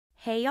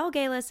Hey, y'all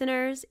gay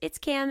listeners. It's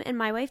Cam and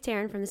my wife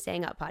Taryn from the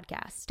Staying Up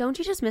podcast. Don't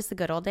you just miss the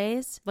good old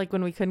days? Like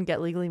when we couldn't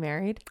get legally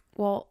married?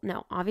 Well,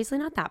 no, obviously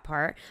not that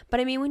part. But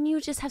I mean, when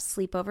you just have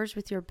sleepovers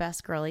with your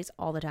best girlies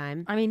all the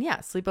time. I mean, yeah,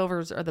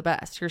 sleepovers are the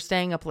best. You're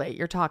staying up late.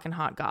 You're talking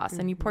hot goss.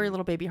 And you pour your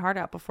little baby heart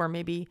out before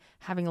maybe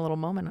having a little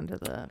moment under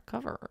the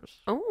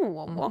covers.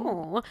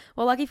 Oh.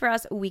 Well, lucky for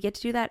us, we get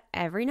to do that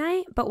every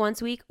night. But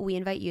once a week, we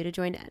invite you to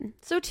join in.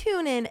 So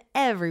tune in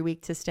every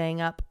week to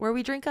Staying Up, where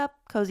we drink up,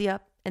 cozy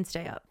up, and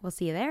stay up. We'll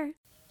see you there.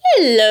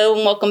 Hello,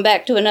 and welcome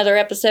back to another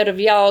episode of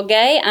Y'all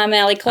Gay. I'm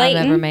Allie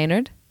Clayton. I'm Ever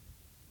Maynard.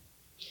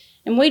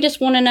 And we just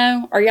want to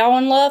know, are y'all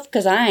in love?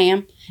 Because I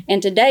am.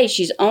 And today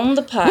she's on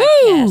the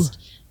podcast.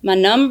 Woo! My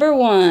number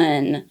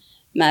one,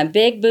 my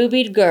big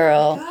boobied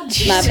girl,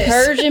 my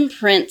Persian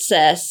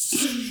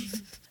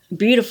princess,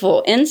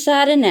 beautiful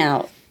inside and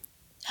out,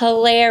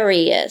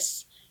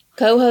 hilarious,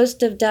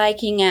 co-host of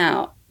Diking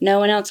Out. No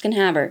one else can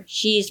have her.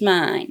 She's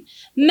mine.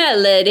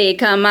 Melody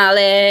Kamali.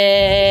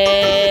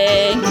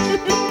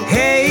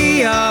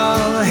 Hey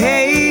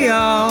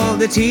y'all,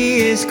 the tea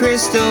is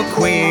crystal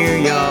clear,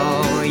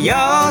 y'all.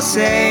 Y'all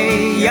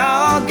say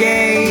y'all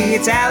gay,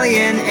 it's Allie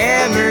and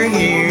Ever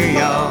here,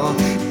 y'all.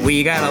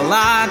 We got a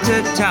lot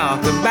to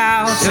talk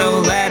about, so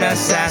let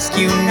us ask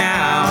you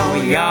now,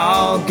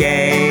 y'all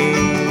gay?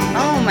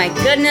 Oh my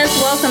goodness,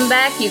 welcome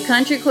back, you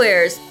country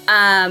queers.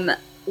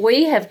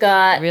 We have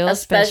got a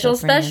special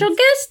guest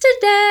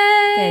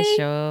today.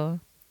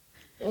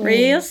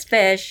 Real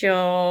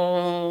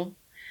special.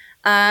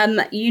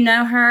 You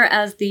know her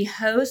as the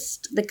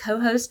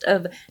co-host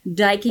of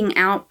Diking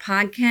Out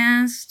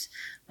podcast.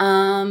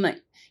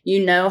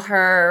 You know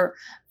her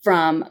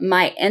from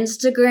my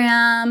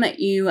Instagram.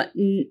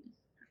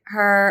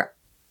 Her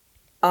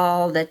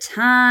all the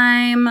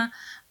time.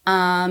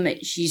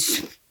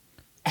 She's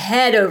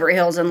head over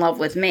heels in love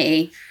with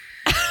me.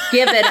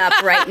 Give it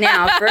up right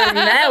now for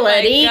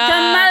Melody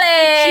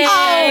Kamali.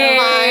 Oh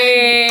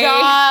my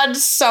God.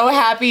 So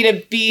happy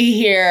to be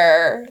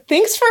here.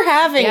 Thanks for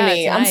having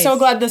me. Nice. I'm so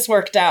glad this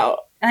worked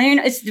out. I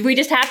mean, we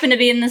just happen to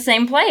be in the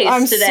same place today.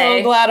 I'm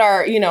so glad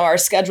our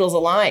schedules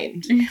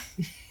aligned.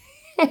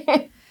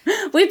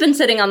 We've been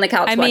sitting on the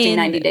couch watching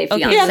 90 Day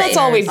Fiancé. Yeah, that's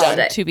all we've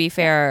done. To be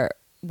fair,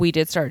 we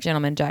did start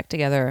Gentleman Jack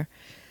together,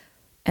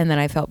 and then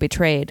I felt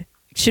betrayed.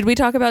 Should we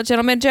talk about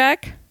Gentleman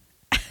Jack?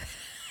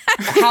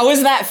 How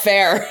is that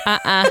fair?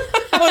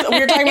 We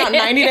were talking about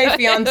 90 Day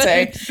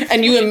Fiancé,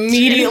 and you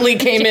immediately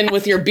came in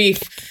with your beef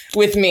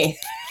with me.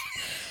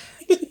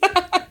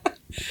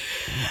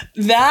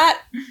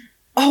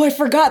 I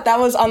forgot. That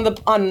was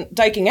on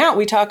Diking Out.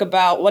 We talk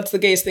about what's the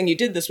gayest thing you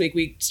did this week.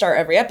 We start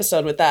every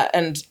episode with that,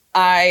 and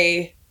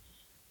I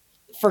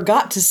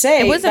forgot to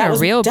say it wasn't that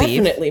was real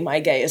definitely beef. my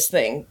gayest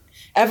thing.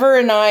 Ever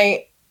and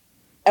I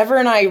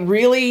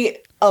really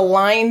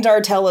aligned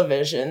our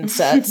television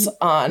sets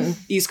on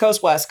East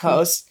Coast, West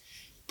Coast,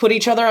 put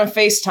each other on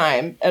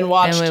FaceTime, and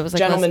watched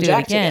Gentleman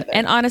Jack together.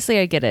 And honestly,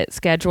 I get it.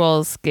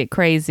 Schedules get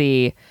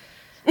crazy.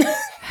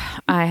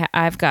 I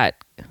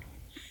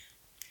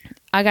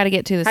got to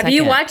get to the second. Have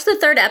you watched the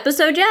third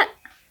episode yet?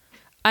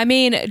 I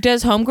mean,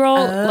 does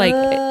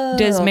Homegirl,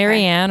 does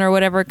Marianne or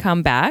whatever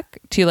come back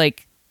to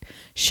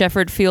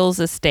Shefford Fields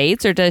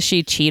Estates, or does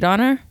she cheat on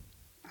her?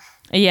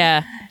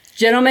 Yeah.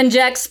 Gentleman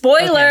Jack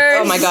spoilers. Okay.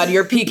 Oh my God,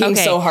 you're peeking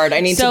so hard.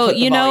 I need to put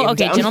the volume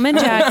down. Gentleman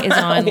Jack is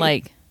on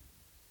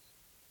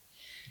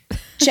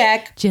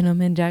check.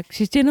 Gentleman Jack.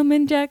 She's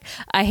Gentleman Jack.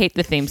 I hate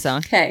the theme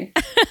song. Okay.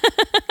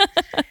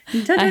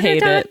 I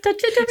hate it.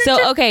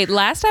 So, okay,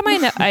 last time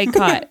I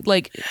caught,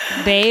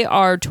 they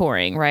are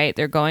touring, right?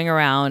 They're going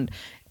around,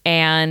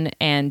 and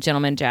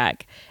Gentleman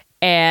Jack.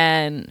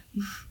 And,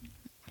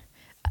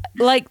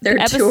 they're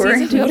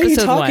touring? What are you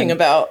talking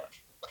about?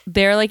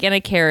 They're, in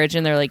a carriage,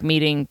 and they're,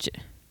 meeting...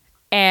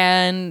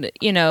 And,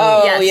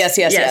 yes.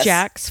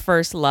 Jack's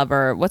first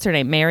lover, what's her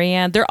name?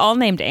 Marianne. They're all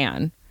named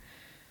Anne.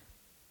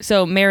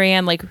 So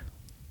Marianne,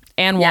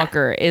 Anne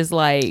Walker is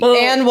Anne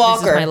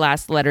Walker. This is my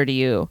last letter to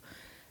you.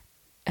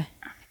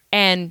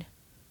 And,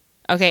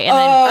 okay.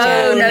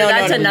 And then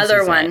that's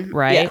another one.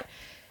 Right? Yeah.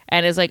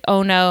 And it's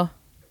oh no.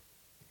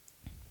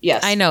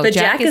 Yes. I know. But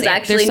Jack is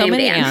actually there's so named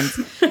many Anne.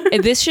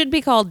 Annes. This should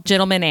be called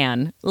Gentleman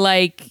Anne.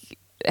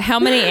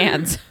 How many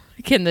Annes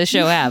can this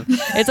show have?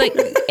 It's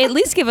at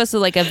least give us a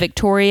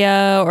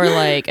Victoria or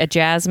a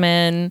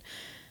Jasmine,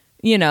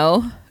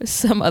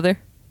 some other.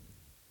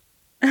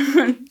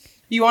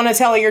 You want to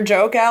tell your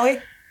joke, Allie?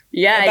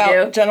 Yeah, about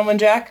I do. Gentleman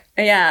Jack?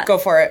 Yeah. Go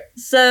for it.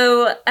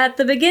 So at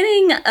the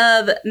beginning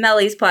of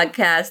Melly's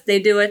podcast, they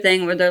do a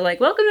thing where they're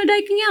welcome to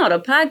Diking Out, a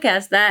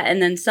podcast that,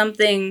 and then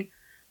something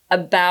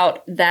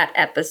about that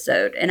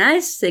episode. And I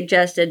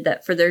suggested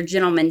that for their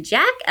Gentleman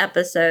Jack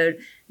episode,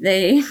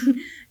 they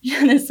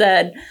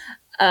said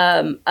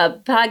a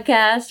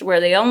podcast where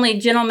the only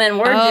gentleman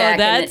were Jack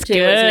in it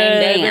too was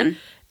named Dan.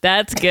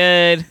 That's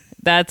good.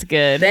 That's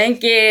good.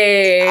 Thank you.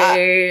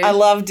 I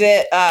loved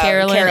it.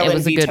 Carolyn, it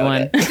was a good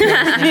one.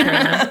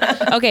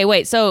 Okay,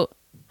 wait. So,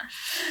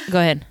 go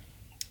ahead.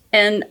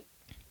 And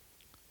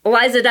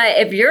Liza Di,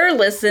 if you're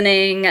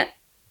listening,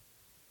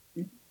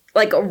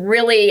 like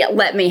really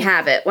let me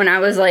have it when I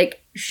was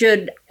like,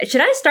 should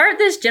I start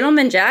this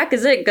Gentleman Jack?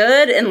 Is it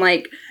good? And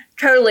like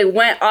totally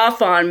went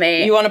off on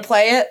me. You want to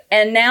play it?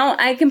 And now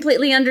I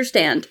completely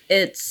understand.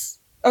 It's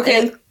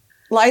okay.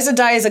 Liza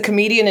Dye is a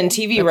comedian and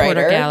TV The writer.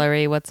 Porter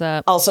Gallery, what's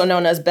up? Also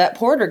known as Bet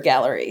Porter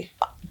Gallery.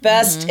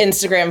 Best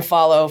Instagram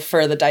follow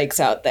for the dykes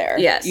out there.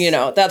 Yes. You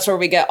know, that's where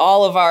we get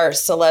all of our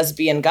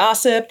celesbian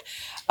gossip.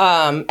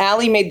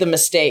 Allie made the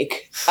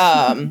mistake.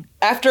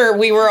 After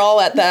we were all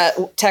at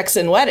that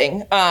Texan wedding,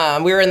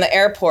 we were in the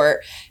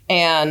airport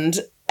and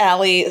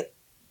Allie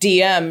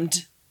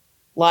DM'd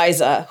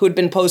Liza, who'd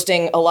been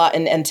posting a lot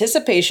in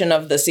anticipation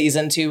of the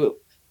season 2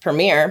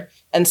 premiere,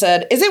 and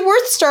said, "Is it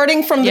worth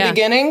starting from the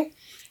beginning?"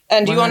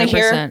 And do you want to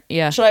hear? 100%,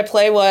 yeah. Should I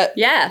play what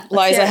let's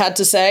Liza hear it. had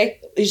to say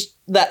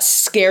that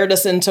scared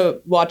us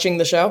into watching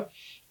the show?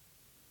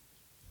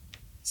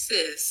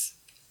 Sis,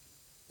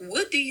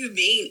 what do you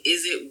mean,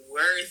 is it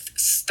worth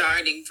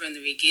starting from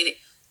the beginning?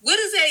 What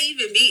does that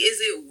even mean? Is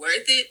it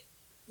worth it?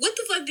 What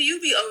the fuck do you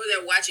be over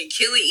there watching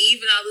Killing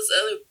Eve and all this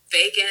other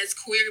fake ass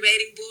queer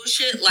baiting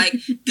bullshit? Like,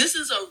 this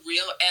is a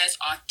real ass,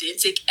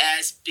 authentic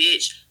ass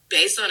bitch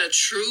based on a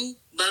true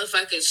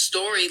motherfucking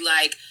story.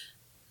 Like,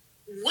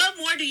 what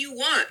more do you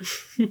want?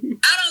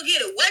 I don't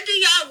get it. What do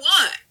y'all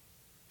want?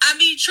 I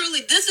mean,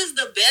 truly, this is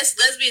the best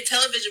lesbian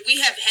television we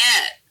have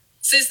had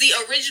since the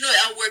original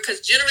L Word,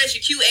 because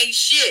Generation Q ain't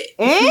shit.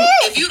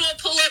 If you don't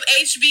pull up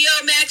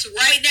HBO Max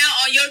right now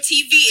on your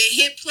TV and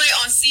hit play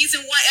on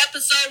season 1,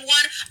 episode 1,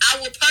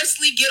 I will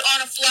personally get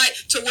on a flight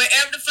to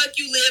wherever the fuck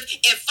you live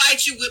and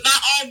fight you with my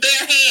own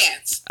bare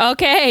hands.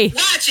 Okay.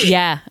 Watch it.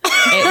 Yeah.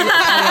 I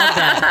love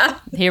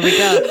that. Here we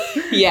go.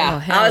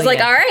 Yeah. I was like,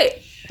 all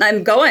right,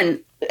 I'm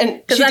going.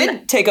 And she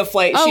did take a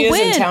flight. Oh, She is in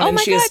when? town Oh and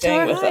my she is God, staying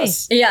tell her with hi.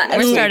 us. Yeah,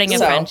 We're week, starting a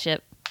so-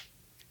 friendship.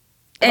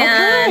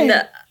 and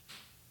Okay.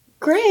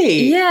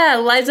 Great. yeah,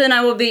 Liza and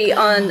I will be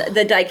on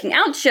the Dyking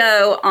Out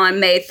show on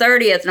May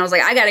 30th, and I was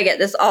like, I gotta get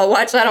this all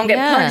watched so I don't get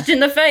Yeah. punched in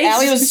the face.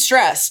 Allie was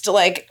stressed.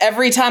 Like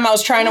every time I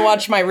was trying to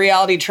watch my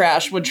reality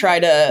trash, would try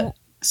to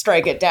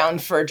strike it down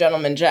for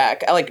Gentleman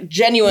Jack. I like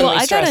genuinely Well,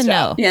 I stressed gotta know.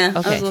 out. yeah, I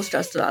was Okay. a little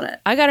stressed about it.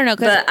 I gotta know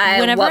because But I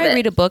whenever love I it.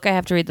 read a book, I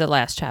have to read the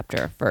last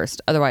chapter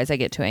first. Otherwise, I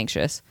get too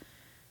anxious.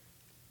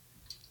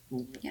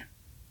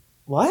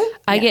 What?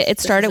 I Yes, get it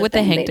this started is a with the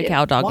thing Hank they the do.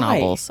 Cow Dog Why?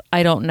 novels.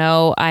 I don't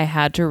know. I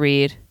had to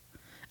read.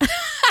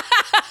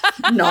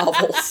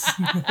 Novels.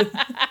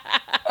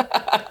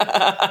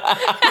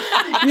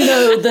 You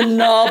know, the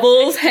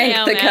novels, Hank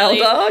Damn, the Cow Allie.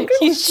 Dog.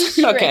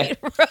 Okay.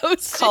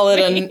 Roasted Call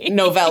it me. a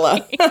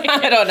novella.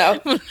 I don't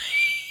know.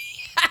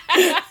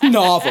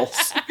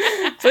 Novels.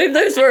 So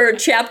those were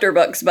chapter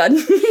books, bud.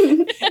 Is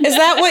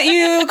that what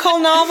you call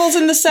novels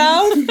in the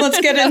South? Let's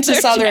get into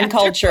Southern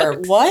culture.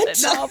 What?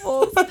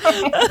 novels.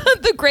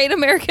 The Great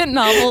American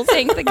Novels,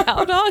 Hank the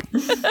Cow Dog.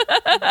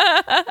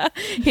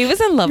 He was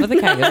in love with a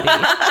coyote.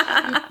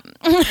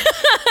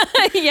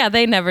 Yeah,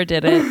 they never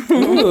did it.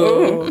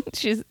 Ooh.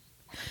 She's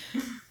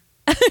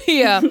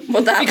yeah.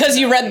 Well, that Because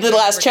you read the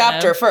last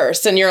chapter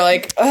first, and you're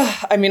like,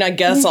 ugh, I mean, I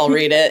guess I'll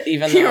read it,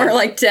 even though. you were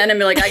like 10 and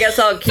be like, I guess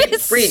I'll keep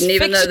This reading,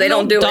 even though they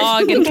don't do fictional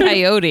dog it. and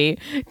coyote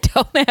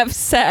don't have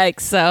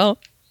sex. So,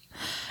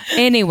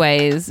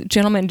 anyways,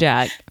 Gentleman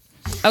Jack.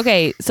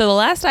 Okay, so the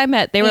last I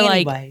met, they were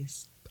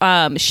Anyways.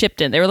 like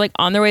Shipton. They were like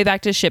on their way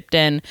back to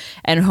Shipton,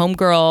 and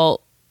Homegirl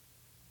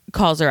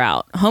calls her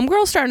out.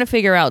 Homegirl's starting to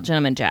figure out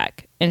Gentleman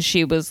Jack, and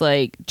she was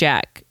like,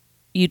 Jack,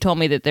 you told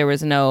me that there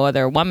was no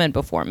other woman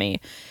before me.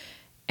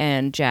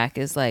 And Jack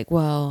is like,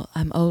 well,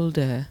 I'm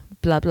older,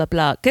 blah, blah,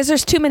 blah. Because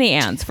there's too many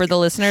ands. For the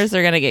listeners,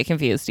 they're going to get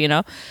confused, you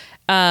know?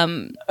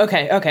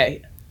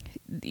 Okay.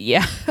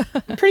 Yeah.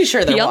 I'm pretty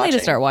sure they're Y'all watching. need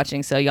to start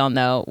watching so y'all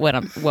know what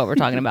we're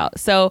talking about.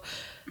 So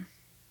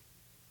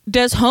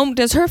does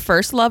her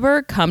first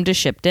lover come to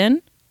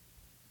Shipton?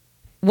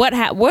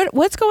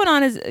 What's going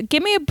on?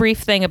 Give me a brief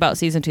thing about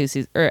season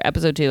 2 or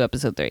episode 2,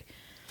 episode 3.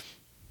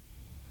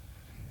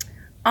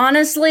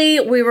 Honestly,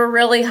 we were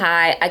really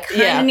high. I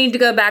kind of need to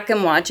go back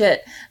and watch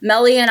it.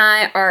 Melly and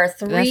I are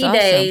 3 That's awesome.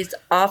 days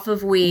off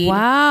of weed.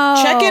 Wow.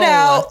 Check it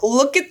out.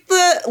 Look at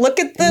the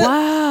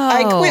Wow.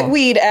 I Quit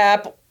Weed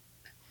app.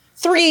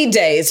 3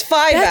 days,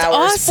 5 That's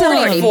hours, awesome.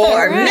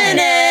 44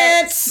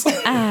 Congrats.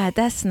 minutes. Ah,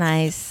 that's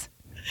nice.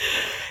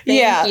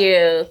 Yeah. Thank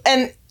you.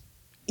 And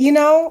you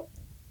know,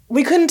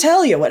 we couldn't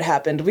tell you what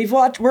happened.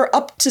 We're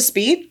up to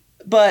speed,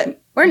 but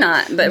We're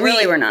not, but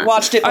really we're not.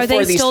 Watched it Are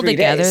before they these still 3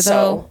 together, days,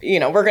 though? so you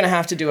know we're gonna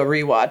have to do a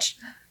rewatch.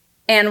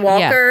 Ann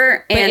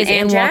Walker But and is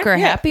Ann Jack? Walker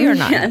happy or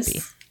not Yes.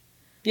 happy?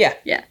 Yeah.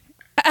 Yeah.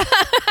 I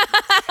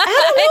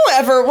don't know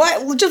ever. Why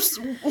do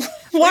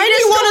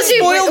you want to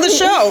spoil the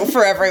show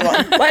for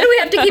everyone? Why do we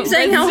have to keep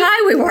saying how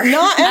high we were?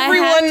 Not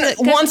everyone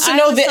wants to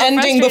know the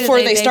ending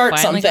before they start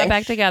finally something. got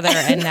back together,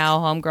 and now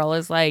Homegirl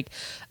is like,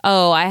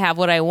 "Oh, I have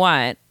what I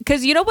want."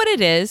 Because you know what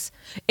it is?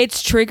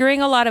 It's triggering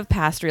a lot of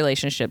past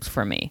relationships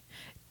for me.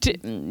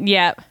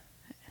 Yeah.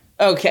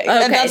 Okay,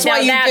 and that's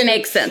why that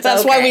makes sense.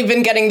 That's why we've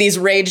been getting these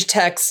rage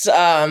texts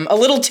a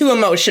little too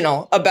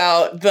emotional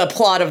about the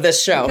plot of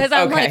this show. Because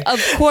I'm like,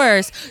 of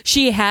course,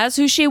 she has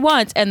who she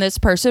wants, and this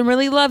person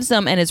really loves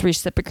them and is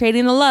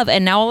reciprocating the love,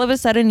 and now all of a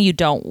sudden you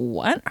don't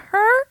want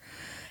her?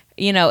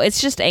 You know, it's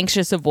just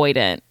anxious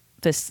avoidant,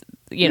 this,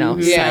 you know,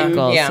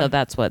 cycle. So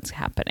that's what's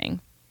happening.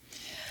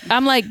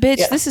 I'm like,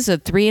 bitch, this is a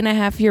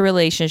 3.5-year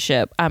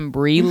relationship. I'm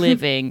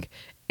reliving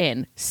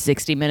in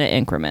 60-minute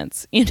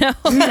increments, you know?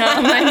 Oh my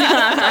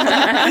God.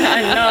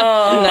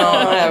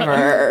 No,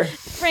 never.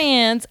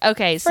 Friends.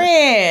 Okay.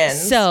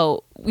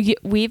 So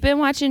we've been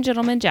watching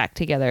Gentleman Jack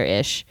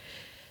together-ish.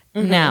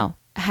 Now,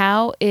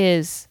 how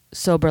is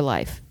sober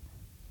life?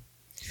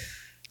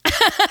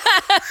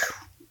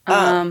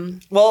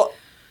 Well,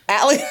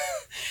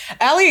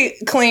 Allie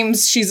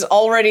claims she's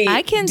already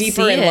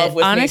deeper in love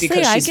with me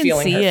because she's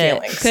feeling her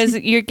feelings. Because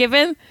you're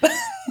given...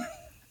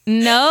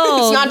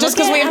 No, it's not just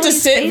because we have to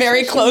sit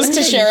very close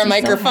to share a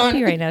microphone.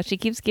 So right now, she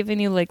keeps giving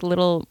you like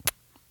little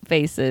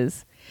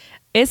faces.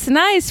 It's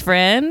nice,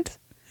 friend.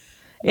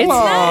 It's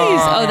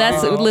nice. Oh,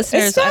 that's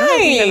listeners. I don't know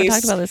if we ever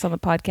talked about this on the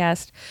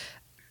podcast.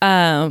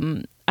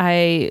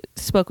 I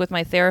spoke with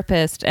my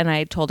therapist and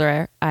I told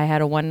her I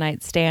had a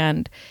one-night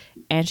stand,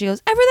 and she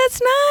goes, "Ever,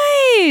 that's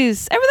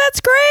nice. Ever,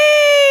 that's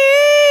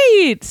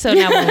great." So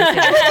now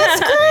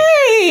that's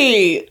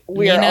great.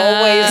 We are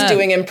always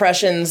doing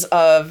impressions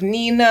of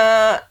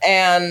Nina,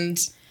 and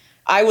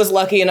I was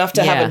lucky enough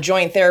to have a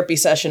joint therapy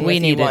session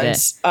with you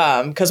once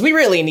because we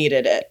really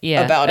needed it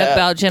about a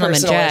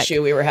personal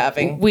issue we were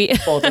having,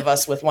 both of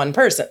us with one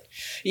person.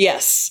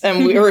 Yes,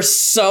 and we were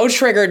so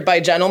triggered by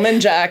Gentleman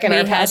Jack and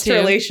our past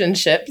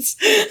relationships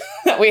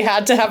that we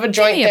had to have a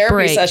joint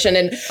therapy session.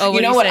 And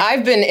you know what?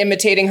 I've been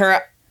imitating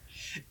her.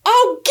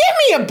 Oh,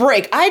 give me a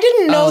break. I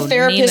didn't know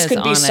therapists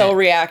could be so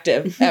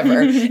reactive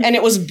ever. And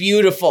it was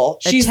beautiful.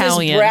 She's this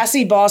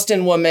brassy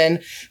Boston woman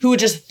who would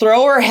just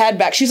throw her head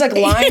back. She's like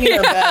lying in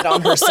her bed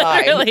on her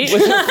side with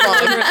her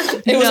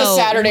phone. It was a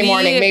Saturday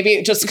morning,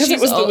 maybe just because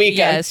it was the weekend.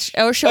 Yes.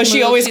 Or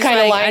she always kind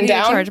of lying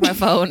down. I need to charge my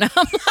phone. I'm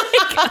like...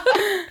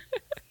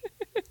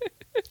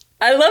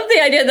 I love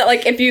the idea that,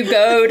 like, if you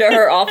go to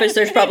her office,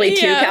 there's probably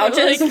two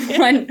couches,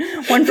 like,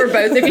 one for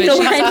both of you to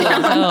lie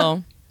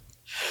down.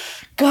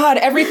 God,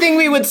 everything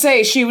we would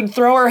say, she would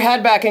throw her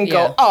head back and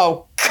go,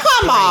 "Oh,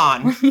 come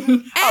on.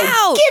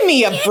 Oh, give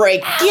me a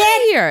break.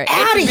 Get here.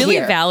 It's really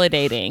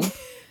validating."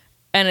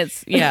 And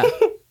it's,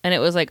 and it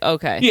was like,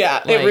 okay.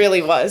 Yeah, like, it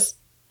really was.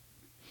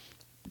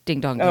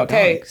 Ding dong, ding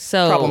dong.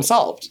 So, problem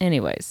solved.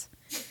 Anyways.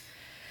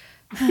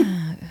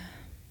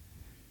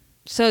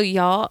 So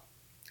y'all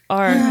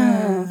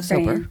are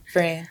sober.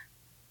 Fran.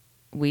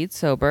 Weed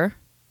sober.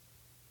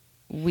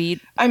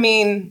 Weed. I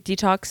mean.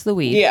 Detox the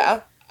weed.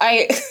 Yeah.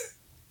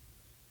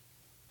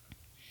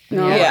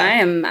 No, I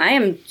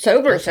am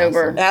sober.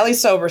 Awesome. Allie's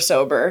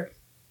sober.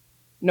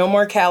 No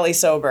more Callie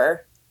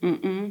sober.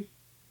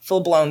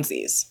 Full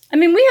blownsies. I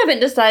mean, we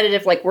haven't decided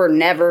if like we're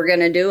never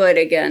gonna do it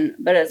again,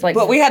 but it's like.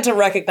 But we had to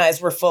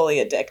recognize we're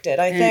fully addicted.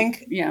 I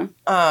think. Yeah.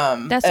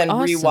 That's and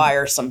awesome.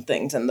 Rewire some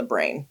things in the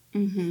brain.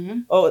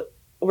 Oh,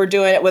 we're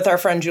doing it with our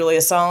friend Julia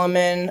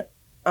Solomon.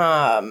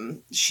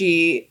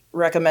 She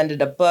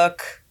recommended a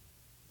book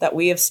that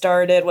we have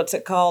started. What's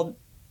it called?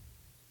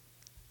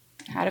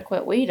 How to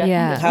Quit Weed.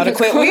 How to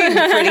Quit Weed.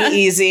 Pretty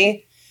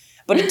easy.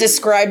 But it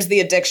describes the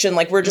addiction.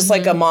 Like, we're just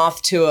like a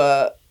moth to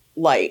a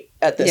light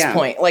at this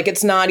point. Like,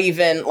 it's not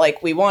even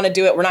like we want to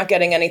do it. We're not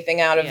getting anything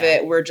out of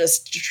it. We're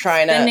just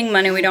trying to. Spending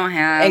money we don't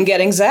have. And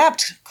getting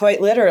zapped, quite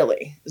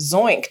literally.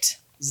 Zoinked.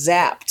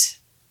 Zapped.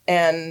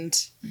 And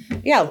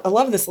yeah, I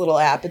love this little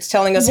app. It's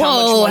telling us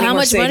how much money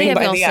we're saving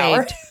by the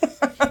hour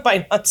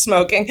by not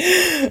smoking.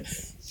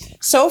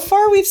 So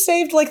far, we've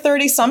saved like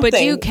 30-something. But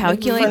do you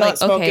calculate like,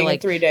 okay,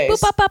 like 3 days?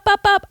 Boop, bop,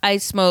 bop, bop. I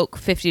smoke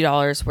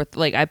 $50 worth.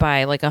 Like I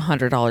buy like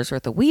 $100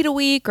 worth of weed a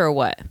week, or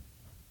what?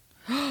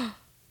 That's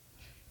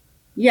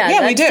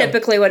we do.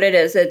 Typically what it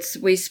is. It's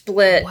we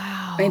split.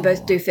 Wow. We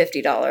both do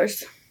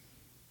 $50.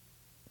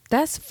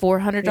 That's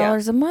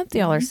 $400 a month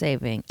y'all are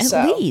saving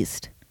at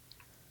least.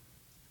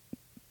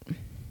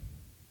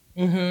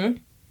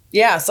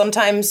 Yeah,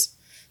 sometimes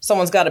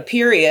someone's got a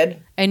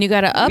period. And you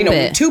got to up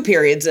it. 2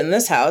 periods in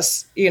this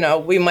house.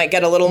 We might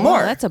get a little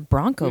more. That's a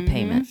Bronco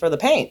payment. For the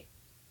paint.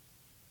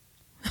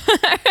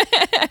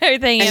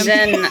 Everything. And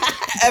then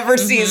Ever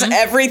sees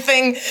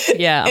everything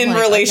in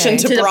relation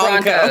to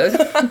Bronco.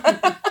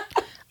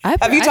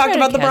 Have you talked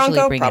about the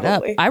Bronco?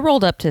 Probably. I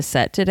rolled up to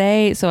set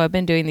today. So I've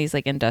been doing these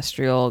like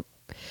industrial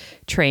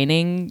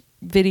training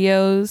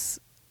videos.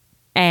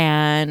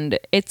 And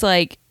it's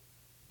like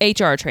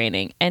HR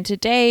training. And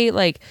today,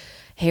 like,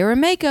 hair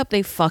and makeup,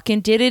 they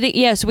fucking did it.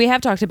 Yes, we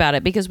have talked about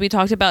it because we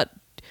talked about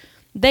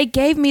they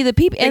gave me the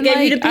peep. They gave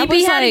you the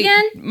peepee hat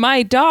again?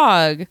 My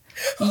dog.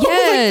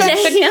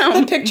 Yes.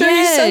 The picture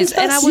you sent us?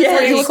 And I was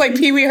like, you look like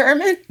Pee Wee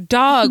Herman?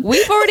 Dog,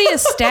 we've already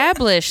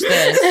established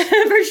this.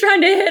 We're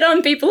trying to hit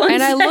on people on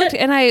And set. I looked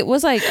and I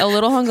was like a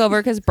little hungover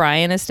because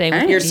Brian is staying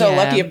with me. You're so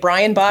lucky if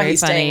Brian Bahi's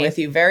staying with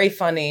you. Very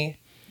funny.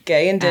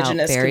 Gay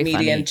Indigenous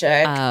comedian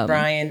check.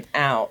 Brian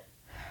out.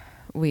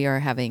 we are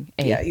having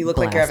a Yeah, you look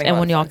blast. like you're having a And lot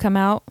when of y'all fun. come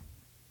out,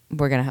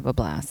 we're going to have a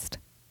blast.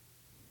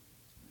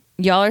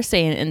 Y'all are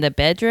staying in the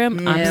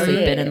bedroom. I'm Hell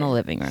sleeping yeah. in the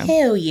living room.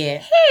 Hell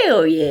yeah.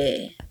 Hell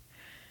yeah.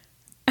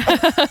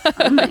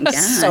 Oh my God.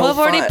 So Well, I've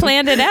already fun.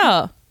 planned it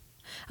out.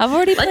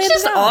 Let's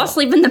just it out. all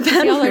sleep in the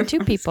bedroom. Y'all are 2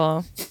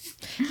 people.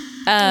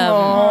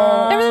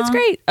 That's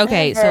great.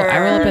 Okay, so I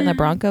rolled up in the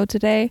Bronco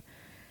today,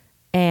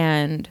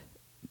 and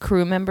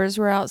crew members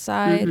were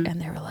outside,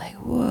 and they were like,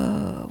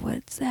 "Whoa,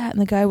 what's that?"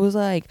 And the guy was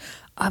like,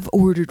 "I've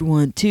ordered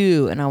one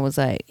too," and I was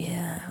like,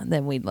 "Yeah." And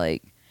then we'd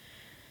like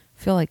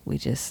feel like we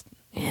just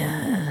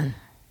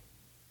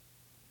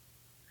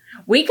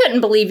We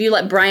couldn't believe you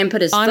let Brian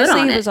put his honestly foot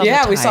on it it. was on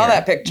Yeah, the we saw tire,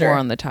 that picture. more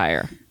on the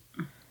tire.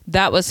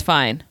 That was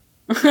fine.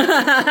 So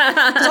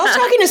I was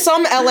talking to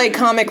some LA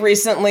comic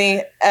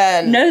recently,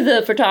 and No,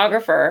 the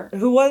photographer.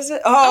 who was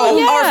it? Oh,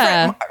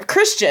 yeah. our friend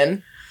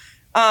Christian.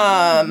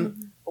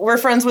 We're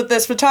friends with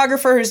this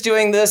photographer who's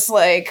doing this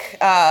like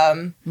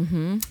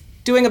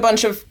doing a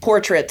bunch of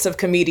portraits of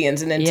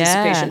comedians in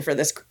anticipation Yeah. for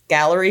this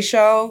gallery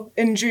show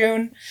in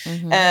June.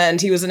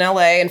 And he was in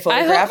LA and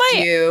photographed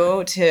my-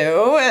 you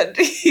too. And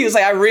he was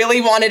like, I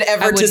really wanted I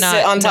Ever would to not-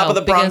 sit on top no, of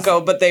the because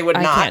Bronco, but they would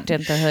I not. can't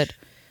dent the hood.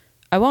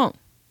 I won't.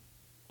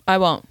 I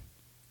won't.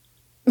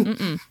 I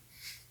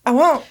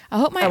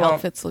hope my I won't.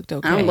 outfits looked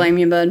okay. I don't blame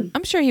you, bud.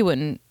 I'm sure he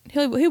wouldn't.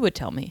 He would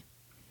tell me.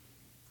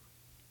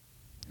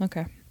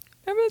 Okay.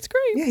 That's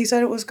great. Yeah, he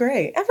said it was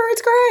great. Ever,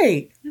 it's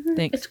great.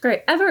 Thanks. It's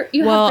great. Ever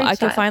you Well, have great I could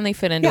style. finally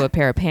fit into a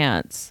pair of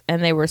pants,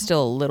 and they were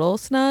still a little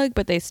snug,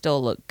 but they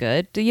still look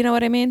good. Do you know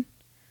what I mean?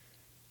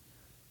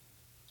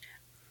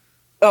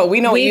 Oh, we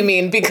know what you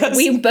mean because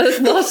We both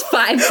lost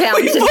 5 pounds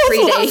in both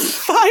 3 lost days.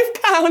 5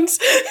 pounds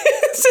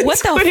since What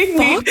the quitting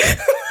me. fuck?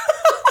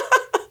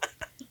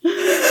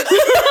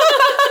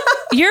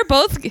 You're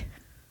both. We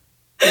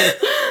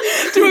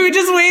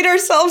just weighed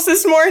ourselves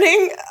this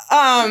morning.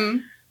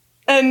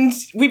 And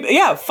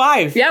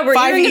 5. Yeah, we're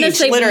 5 even going to each,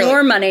 save literally.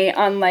 more money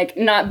on like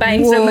not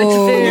buying so much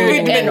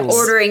food and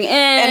ordering in.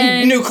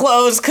 And new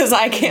clothes because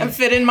I can't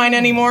fit in mine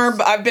anymore.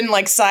 But I've been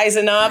like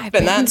sizing up,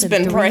 and that's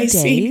been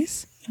pricey.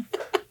 Days?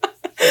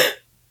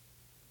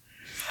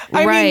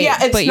 I Right, mean, yeah,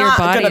 it's but your not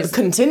going to body's-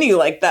 continue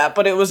like that.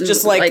 But it was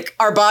just like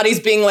our bodies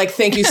being like,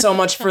 "Thank you so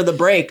much for the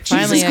break."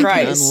 Finally, Jesus I can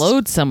Christ,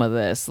 unload some of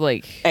this.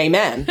 Like,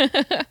 Amen.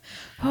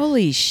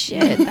 holy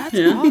shit, that's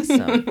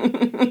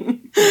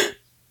awesome.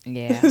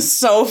 Yeah.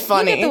 So Look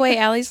funny. at the way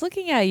Allie's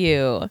looking at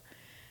you.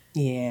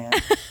 Yeah.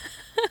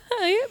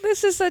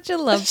 This is such a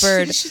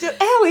lovebird. She did,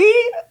 Allie.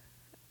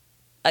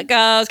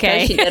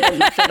 Okay. She did on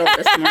the fiddle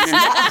this morning.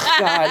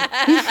 God.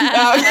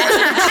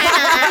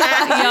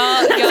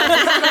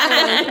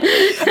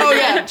 Oh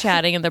yeah,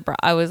 chatting in the.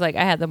 I was like,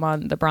 I had them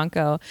on the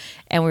Bronco,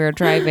 and we were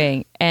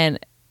driving, and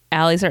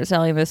Allie starts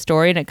telling the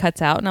story, and it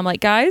cuts out, and I'm like,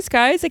 guys,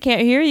 I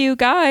can't hear you,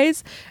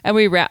 guys. And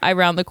I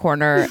round the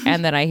corner,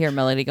 and then I hear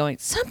Melody going,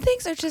 "Some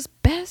things are just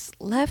best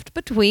left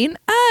between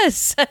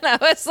us," and I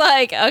was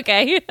like,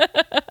 okay.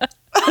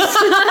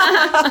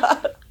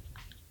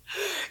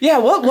 Yeah,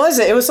 what was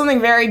it? It was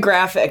something very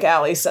graphic,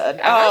 Allie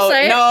said. I'll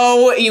say it.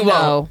 No, you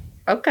won't. No,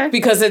 Okay.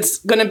 Because it's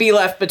going to be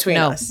left between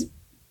No. us.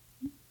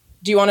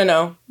 Do you want to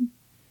know?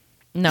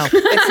 no.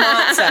 It's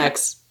not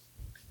sex.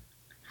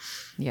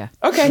 Yeah.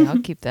 Okay. Yeah, I'll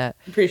keep that.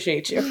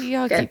 Appreciate you.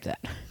 Yeah, I'll keep that.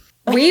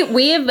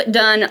 We've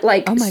done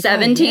like Oh my God,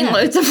 17 yeah.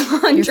 loads of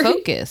You're laundry.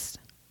 focused.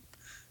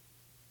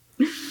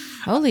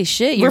 Holy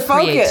shit, your We're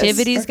focused.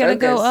 creativity's We're gonna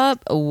go focused.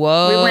 up.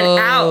 Whoa. We went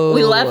out.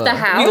 We left the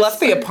house. We left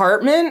the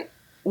apartment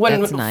when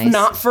That's nice.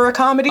 not for a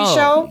comedy Oh,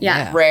 show.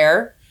 yeah.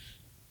 Rare.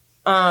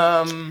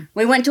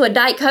 We went to a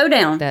Dyke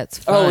Hoedown. That's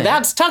fun. Oh,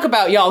 that's talk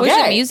about y'all Was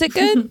gay. the music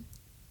good?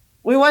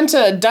 We went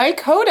to Dyke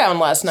Hoedown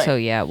last night. So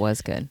yeah, it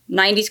was good.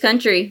 90s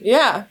country.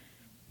 Yeah.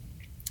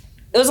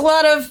 It was a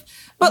lot of,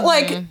 but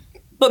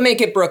but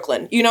make it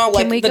Brooklyn. You know,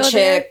 like we the go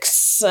there?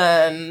 Chicks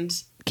and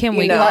Can You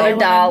we know. go A lot there of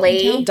when I'm in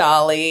Dolly. town?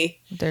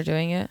 Dolly. They're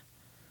doing it.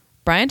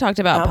 Brian talked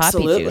about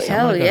Absolutely. poppy juice. I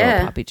Hell want to go yeah.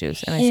 to a poppy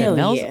juice. And I Hell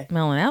said, yeah.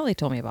 Mel and Allie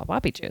told me about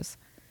poppy juice.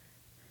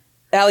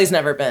 Allie's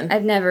never been,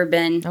 I've never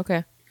been.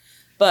 Okay.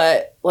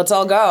 but let's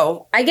all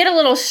go. I get a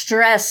little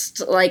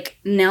stressed, like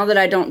now that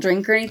I don't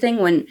drink or anything,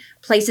 when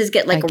places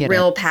get like I get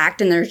real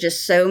packed and there's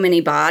just so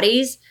many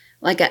bodies.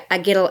 Like I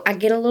get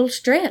a little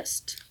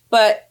stressed.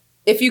 But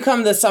if you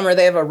come this summer,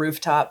 they have a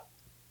rooftop.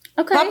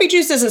 Okay. Poppy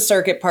Juice is a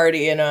circuit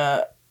party in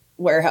a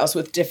warehouse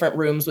with different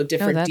rooms with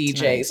different that's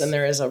DJs, nice. and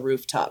there is a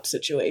rooftop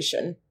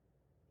situation.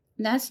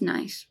 That's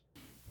nice.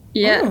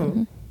 Yeah.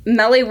 Mm.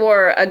 Melly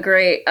wore a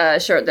great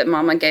shirt that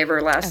Mama gave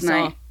her last saw.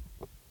 night.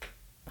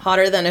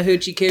 Hotter than a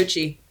hoochie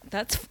coochie.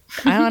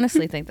 I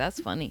honestly think that's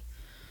funny.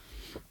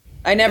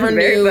 I never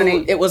Very knew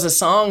funny. it was a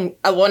song.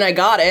 When I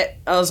got it,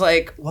 I was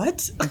like,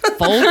 what?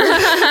 Vulgar.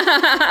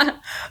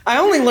 I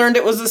only learned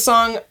it was a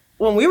song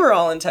when we were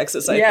all in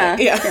Texas, I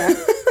think. Yeah.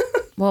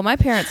 Well, my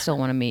parents still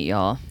want to meet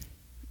y'all.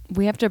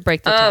 We have to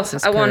break the Oh,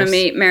 Texas I want to curse.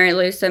 meet Mary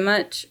Lou so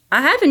much.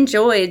 I have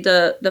enjoyed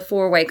the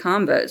 4-way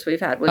combos we've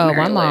had with Oh, Mary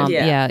my Lou. mom.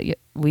 Yeah. Yeah.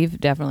 We've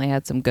definitely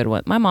had some good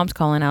ones. My mom's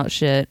calling out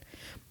shit.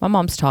 My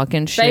mom's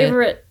talking shit.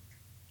 Favorite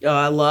Oh,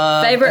 I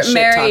love Favorite a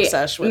shit talk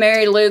sesh with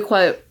Mary Lou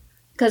quote.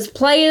 Because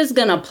play is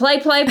going to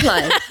play.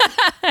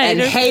 and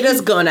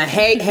haters gonna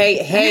hate.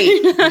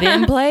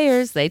 Them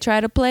players, they try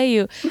to play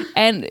you.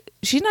 And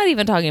she's not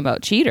even talking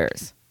about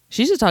cheaters.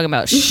 She's just talking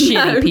about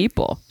shitty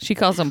people. She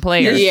calls them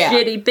players. Yeah.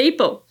 Shitty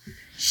people.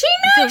 She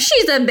knows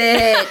she's a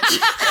bitch.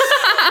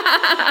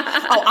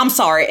 Oh, I'm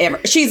sorry.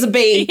 She's a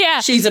B. Yeah.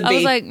 She's a B. I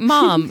was like,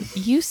 Mom,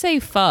 you say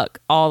fuck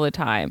all the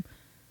time.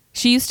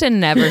 She used to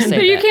never say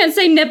that. You can't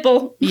say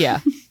nipple. Yeah.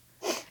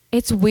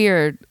 It's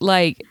weird.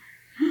 Like,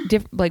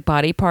 like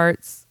body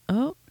parts.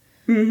 Oh.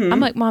 I'm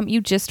like, Mom, you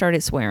just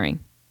started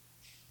swearing.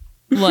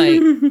 Like,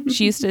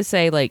 she used to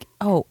say, like,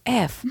 oh,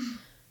 F.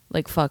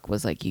 Like, fuck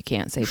was like, you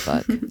can't say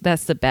fuck.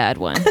 That's the bad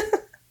one.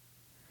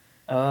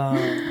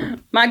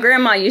 My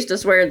grandma used to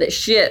swear that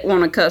shit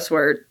wasn't a cuss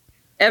word.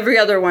 Every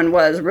other one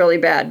was really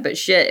bad, but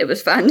shit, it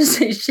was fine to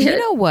say shit. You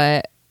know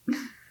what?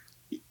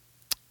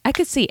 I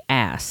could see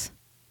ass.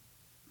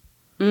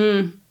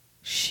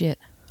 Shit.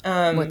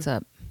 What's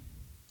up?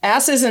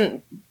 Ass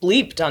isn't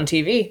bleeped on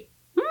TV.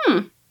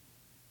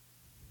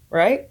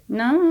 Right?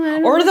 No, I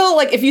don't Or they'll,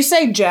 like, if you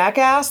say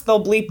jackass,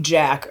 they'll bleep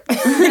jack.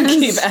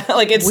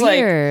 Like, it's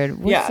Weird.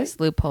 What's yeah. this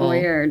loophole?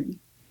 Weird.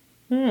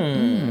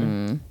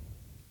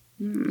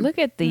 Look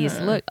at these.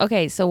 Look.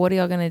 Okay, so what are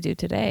y'all gonna do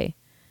today?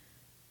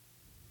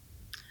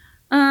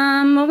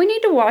 Well, we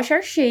need to wash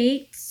our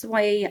sheets.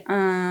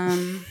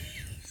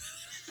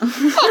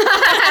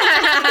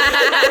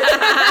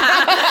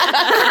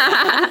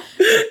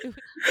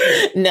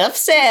 Enough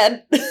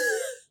said.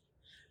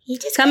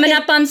 Coming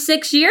up on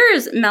 6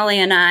 years, Melly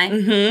and I.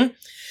 Mm-hmm.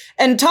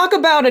 And talk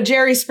about a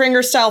Jerry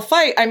Springer style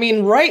fight. I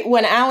mean, right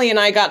when Allie and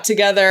I got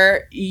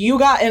together, you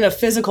got in a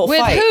physical With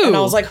fight. who? And I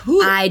was like, who?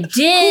 I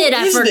did.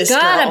 I is this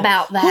forgot girl?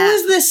 about that. Who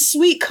is this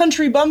sweet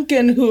country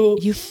bumpkin who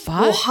You will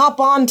fought? hop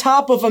on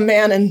top of a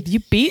man and You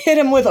beat? hit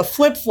him with a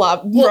flip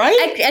flop, Well,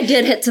 right? I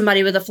did hit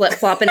somebody with a flip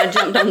flop and I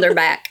jumped on their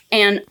back.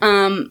 And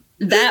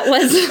that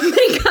was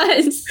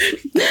because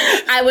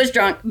I was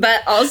drunk,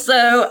 but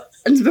also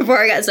before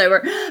I got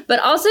sober. But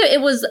also it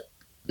was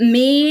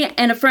me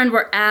and a friend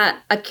were at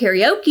a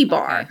karaoke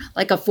bar,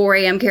 like a 4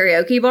 a.m.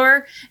 karaoke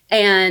bar,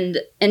 and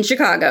in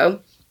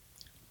Chicago.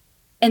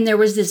 And there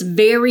was this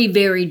very,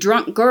 very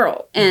drunk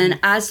girl. And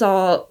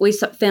we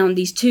found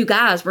these two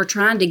guys were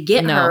trying to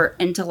get her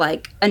into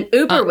like an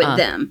Uber with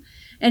them.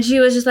 And she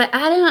was just like,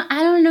 I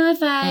don't know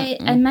if I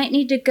might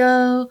need to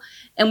go.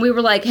 And we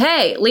were like,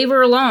 hey, leave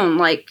her alone.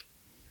 Like,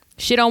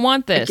 She don't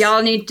want this.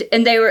 y'all need to,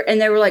 and they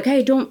were like,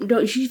 hey,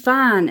 don't, she's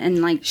fine.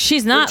 And like,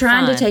 She's not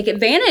trying fine. to take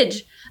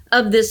advantage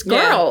of this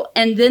girl.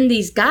 Yeah. And then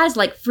these guys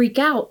like freak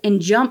out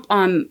and jump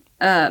on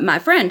my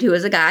friend who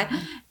is a guy.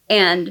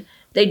 And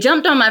they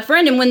jumped on my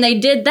friend. And when they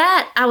did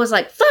that, I was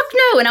like, fuck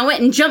no. And I went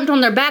and jumped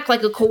on their back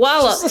like a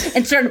koala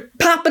and started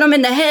popping them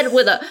in the head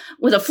with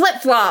a flip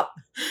flop.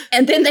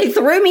 And then they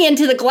threw me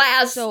into the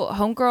glass. So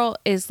homegirl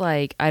is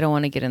like, I don't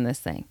want to get in this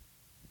thing.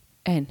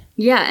 And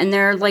yeah. And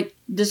they're like,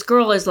 this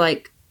girl is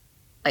like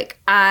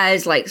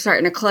eyes like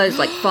starting to close,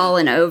 like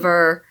falling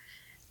over.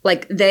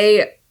 Like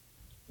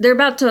they're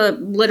about to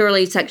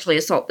literally sexually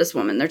assault this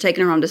woman. They're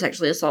taking her home to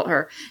sexually assault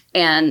her.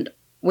 And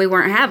we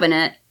weren't having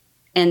it.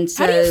 And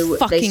so how do you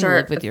fucking they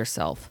started live with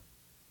yourself?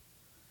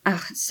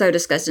 Oh, it's so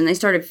disgusting. They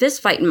started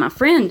fist fighting my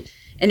friend.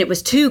 And it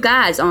was two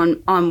guys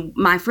on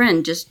my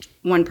friend, just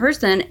one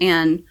person.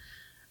 And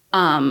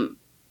I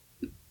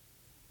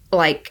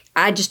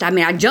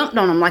jumped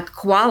on them like a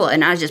koala.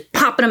 And I was just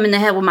popping them in the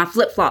head with my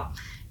flip-flop.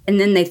 And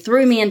then they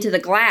threw me into the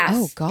glass.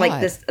 Oh, God.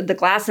 Like the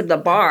glass of the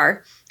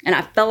bar. And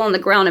I fell on the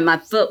ground and my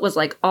foot was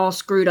like all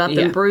screwed up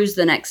and bruised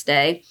the next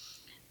day.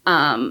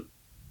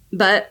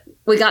 But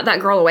we got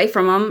that girl away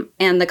from them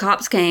and the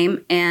cops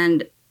came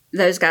and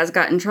those guys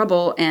got in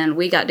trouble and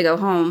we got to go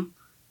home.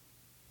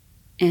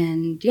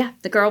 And yeah,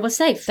 the girl was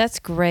safe. That's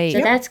great. So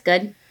that's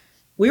good.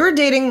 We were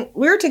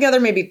together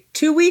maybe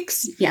 2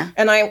 weeks. Yeah.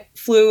 And I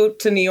flew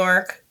to New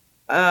York,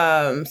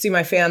 see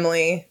my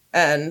family,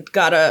 and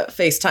got a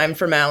FaceTime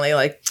from Allie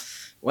like,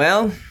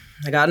 well,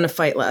 I got in a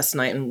fight last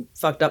night and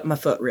fucked up my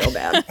foot real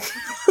bad.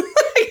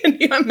 Can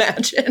you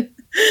imagine?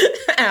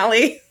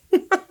 Allie.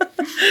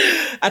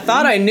 I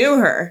thought I knew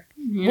her.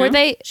 Yeah. Were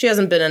they? She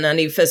hasn't been in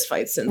any fist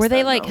fights since. Were they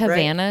then, like though, right?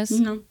 Havanas?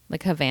 No.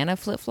 Like Havana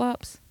flip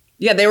flops?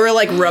 Yeah, they were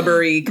like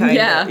rubbery kind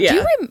Yeah. of. Yeah. Do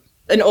you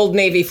An Old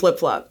Navy flip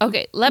flop.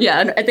 Okay,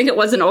 Yeah, I think it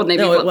was an Old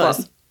Navy No, it flip-flop.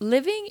 was.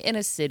 living in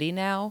a city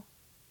now.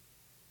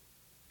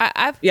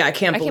 I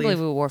can't believe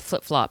we wore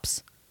flip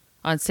flops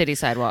on city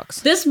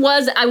sidewalks.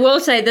 I will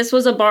say, this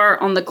was a bar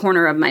on the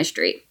corner of my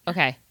street.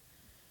 Okay,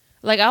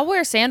 like I'll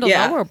wear sandals.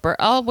 Yeah.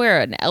 I'll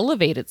wear an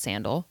elevated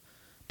sandal,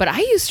 but I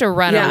used to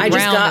run Yeah, I just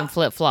around got- in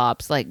flip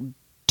flops like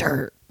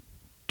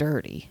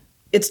dirty.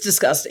 It's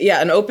disgusting.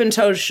 Yeah, an open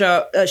toe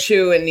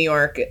shoe in New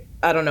York.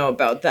 I don't know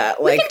about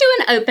that. We Like can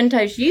do an open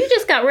toe. You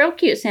just got real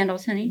cute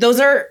sandals, honey. those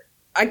are.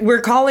 I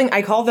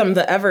call them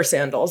the Ever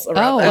sandals. Oh,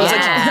 I was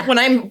yeah. like, when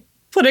I'm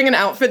putting an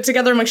outfit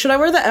together. I'm like, should I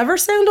wear the Ever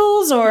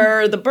sandals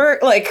or the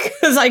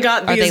because I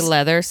got Are these they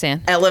leather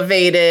sand?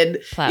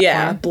 elevated,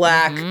 Platform?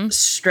 black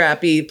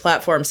strappy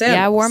platform sandals.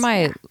 Yeah,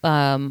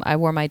 I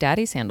wore my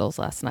daddy sandals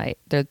last night.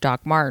 They're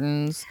Doc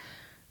Martens.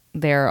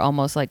 They're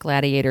almost like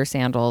gladiator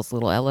sandals,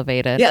 little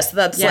elevated. Yes,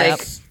 that's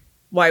like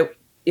why.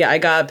 Yeah, I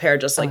got a pair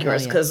just like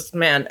yours yeah. because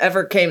man,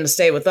 Ever came to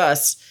stay with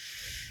us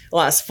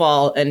last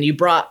fall, and you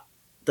brought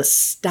the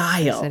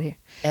style.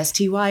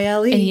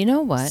 STYLE. And you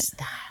know what?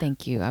 Style.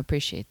 Thank you. I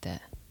appreciate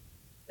that.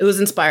 It was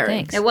inspiring.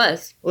 Thanks. It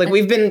was. Like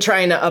we've been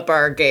trying to up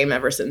our game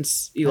ever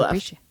since you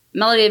left.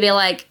 Melody would be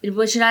like,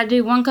 "What should I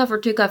do? 1 cuff or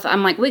 2 cuff?"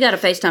 I'm like, "We got to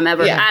FaceTime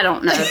Ever." Yeah. I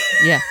don't know.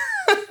 Yeah.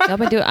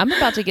 I'm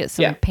about to get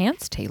some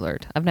pants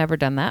tailored. I've never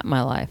done that in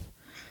my life.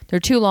 They're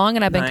too long,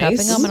 and I've been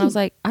cuffing them, and I was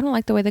like, I don't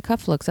like the way the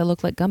cuff looks. I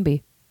look like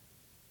Gumby.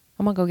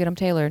 I'm gonna go get them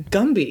tailored.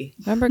 Gumby.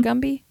 Remember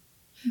Gumby?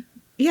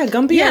 Yeah,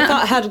 Gumby. I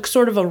thought had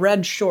sort of a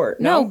red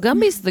short. No,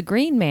 Gumby's the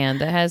green man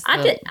that has.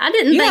 I didn't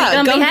think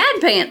Gumby had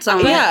pants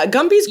on. Yeah,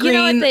 Gumby's green. You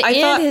know, at the I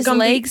end, thought his Gumby...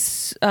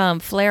 legs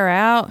flare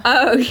out.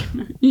 Oh,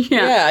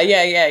 yeah.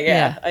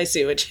 Yeah. I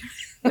see what you.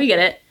 We get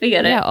it.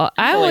 Yeah,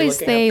 I always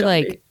looking say up Gumby.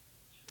 like,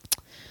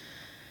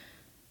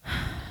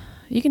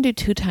 you can do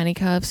 2 tiny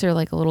cuffs or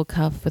like a little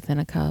cuff within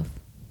a cuff.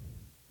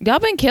 Y'all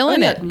been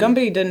killing it.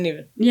 Gumby didn't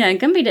even. Yeah,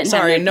 Gumby didn't.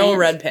 Sorry, have no pants.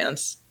 red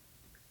pants.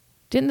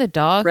 Didn't the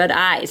dog? Red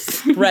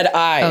eyes. Red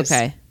eyes.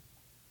 Okay.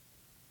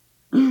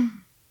 Do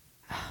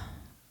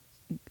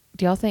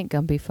y'all think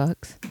Gumby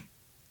fucks?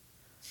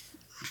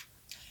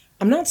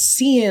 I'm not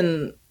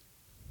seeing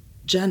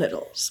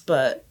genitals,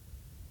 but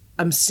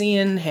I'm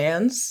seeing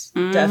hands.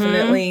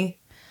 Definitely.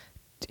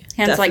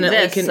 Hands like Definitely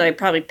this, can- so he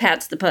probably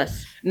pats the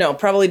puss. No,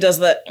 probably does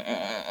that.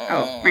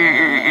 Oh.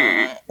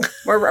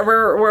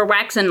 We're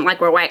waxing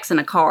like we're waxing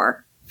a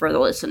car for the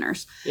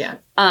listeners. Yeah.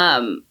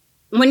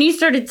 When you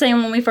started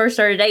saying when we first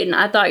started dating,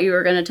 I thought you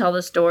were going to tell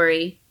the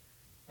story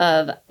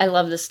of, I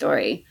love this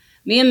story.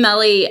 Me and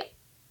Melly,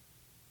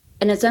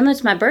 and it's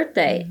almost my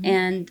birthday,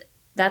 and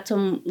that's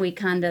when we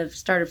kind of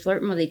started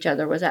flirting with each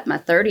other, was at my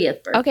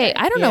 30th birthday. Okay,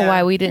 I don't know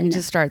why we didn't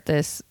just start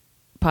this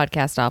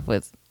podcast off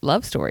with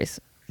love stories,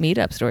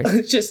 meetup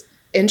stories. Just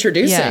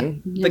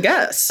introducing the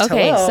guest.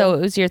 Okay, Hello. so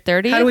it was your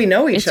 30th. How do we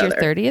know each it's other?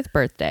 It's your 30th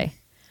birthday,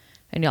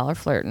 and y'all are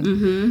flirting.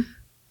 Mm-hmm.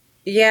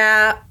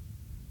 Yeah.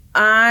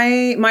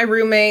 My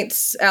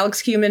roommates,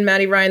 Alex Cuman,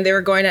 Maddie Ryan, they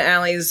were going to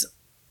Allie's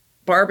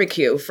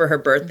barbecue for her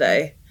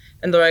birthday.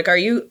 And they're like, are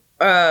you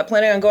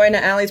planning on going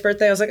to Allie's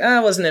birthday? I was like, I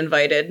wasn't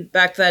invited.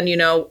 Back then,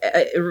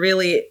 it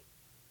really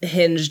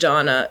hinged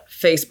on a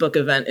Facebook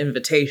event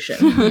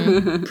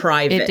invitation.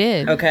 Private. It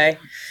did. Okay.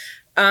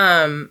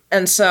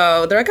 And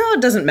so they're like, oh,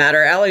 it doesn't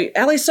matter.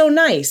 Allie's so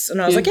nice.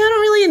 And I was like, yeah, I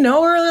don't really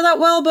know her that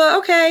well, but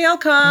okay, I'll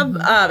come.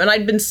 And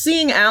I'd been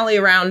seeing Allie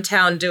around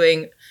town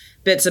doing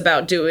bits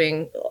about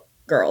doing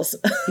girls.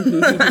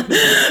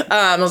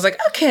 I was like,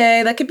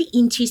 okay, that could be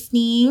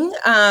interesting.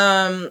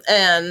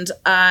 And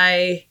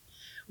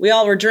we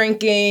all were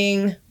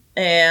drinking.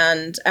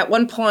 And at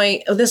one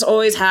point, this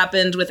always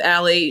happened with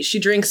Allie. She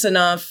drinks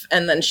enough,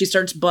 and then she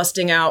starts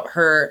busting out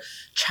her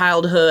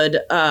childhood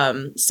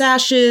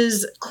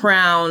sashes,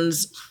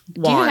 crowns,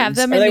 wands. Do you have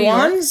them Are in they New York?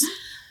 wands?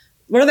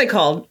 What are they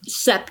called?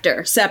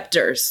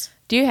 Scepters.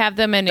 Do you have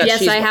them in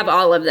Yes, I have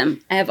all of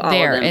them. I have all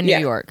there of them. in New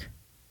York?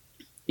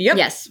 Yep.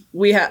 Yes.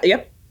 We have,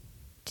 yep.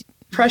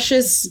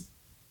 Precious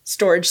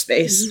storage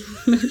space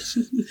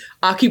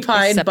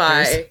occupied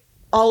by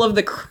all of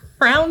the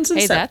crowns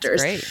and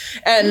scepters. That's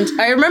great. And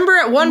I remember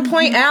at one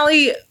point,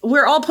 Allie,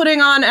 we're all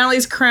putting on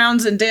Allie's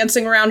crowns and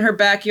dancing around her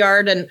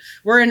backyard, and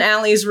we're in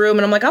Allie's room,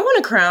 and I'm like, I want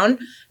a crown.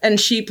 And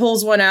she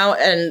pulls one out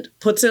and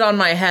puts it on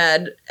my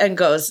head and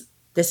goes,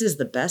 this is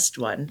the best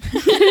one.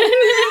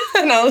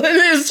 And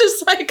it was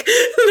just like,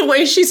 the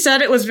way she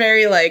said it was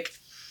very like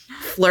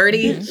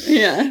flirty.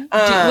 Yeah.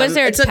 Was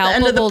there a it's at the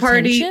end of the palpable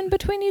party. tension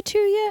between you two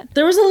yet?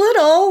 There was a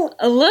little.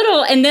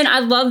 And then I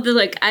love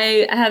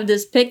I have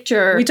this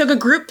picture. We took a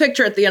group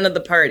picture at the end of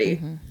the party.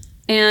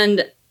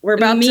 And We're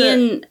about me to.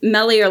 and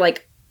Melly are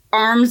like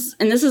arms.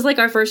 And this is like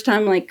our first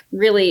time like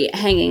really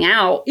hanging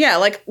out. Yeah,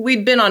 like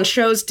we'd been on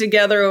shows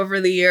together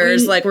over the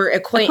years. Like we're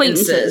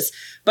acquaintances.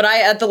 But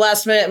at the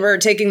last minute, we were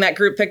taking that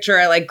group picture.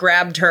 I like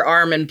grabbed her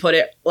arm and put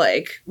it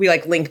we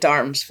linked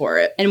arms for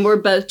it. And we're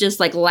both just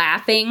like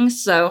laughing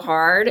so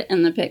hard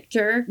in the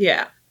picture.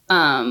 Yeah.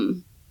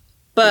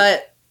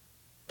 But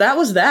that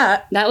was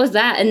that. That was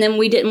that. And then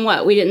we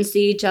didn't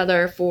see each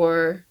other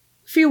for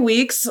A few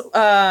weeks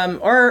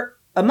or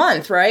a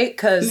month, right?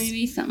 Because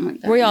maybe something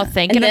like that. Were y'all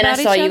thinking And then about I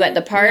each saw other? you at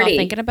the Were y'all party.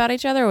 thinking about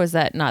each other, or was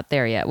that not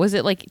there yet? Was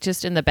it like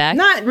just in the back?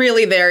 not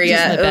really there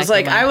yet. in the It was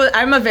back like of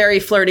I'm a very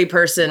flirty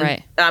person,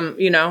 Right.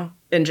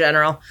 In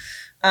general.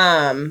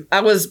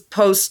 I was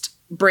post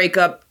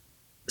breakup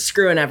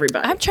screwing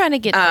everybody. I'm trying to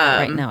get that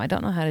right now. I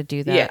don't know how to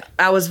do that. Yeah,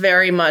 I was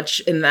very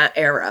much in that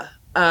era.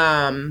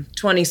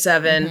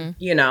 27,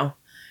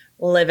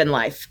 living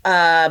life.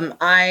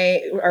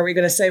 Are we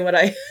going to say what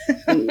I...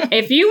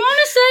 If you want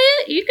to say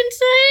it, you can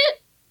say it.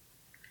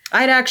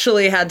 I'd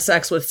actually had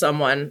sex with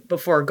someone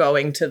before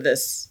going to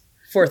this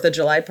 4th of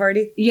July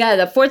party? Yeah,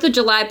 the 4th of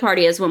July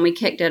party is when we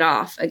kicked it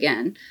off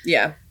again.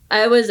 Yeah.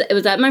 It was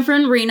at my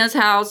friend Rena's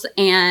house,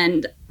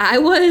 and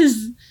there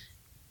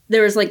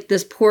was like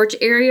this porch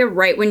area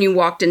right when you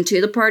walked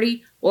into the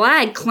party. Well, I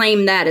had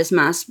claimed that as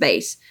my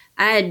space.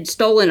 I had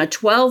stolen a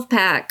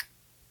 12-pack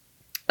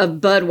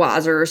of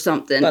Budweiser or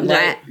something. Bud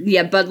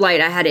Light. Bud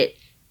Light. I had it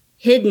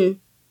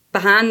hidden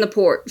behind the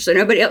porch so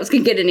nobody else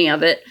could get any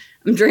of it.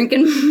 I'm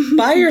drinking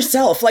by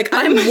yourself. Like,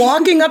 I'm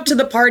walking up to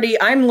the party.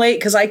 I'm late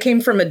because I came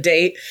from a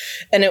date,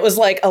 and it was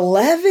like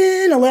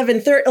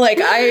 11:30. Like,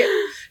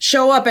 I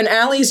show up, and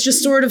Allie's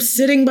just sort of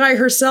sitting by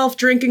herself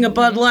drinking a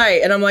Bud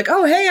Light, and I'm like,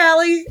 "Oh, hey,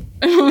 Allie."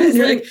 And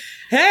you're like,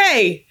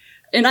 "Hey."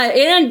 And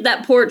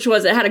that porch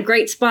it had a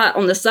great spot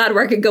on the side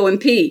where I could go and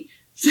pee.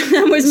 So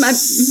that was my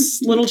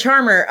little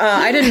charmer.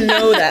 I didn't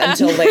know that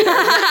until later.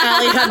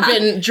 Allie had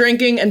been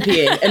drinking and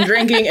peeing and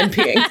drinking and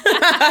peeing.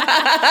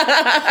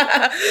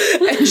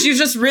 And she's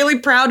just really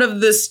proud of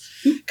this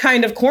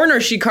kind of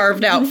corner she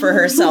carved out for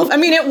herself. I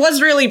mean, it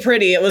was really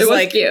pretty. It was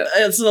like cute.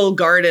 It's a little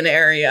garden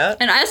area.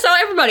 And I saw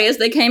everybody as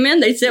they came in.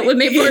 They'd sit with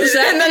me for a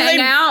second, and then hang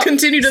they out.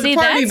 Continue to the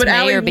party. That's But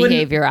Allie mayor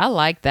behavior. I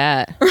like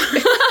that.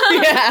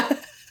 Yeah.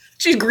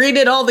 She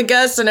greeted all the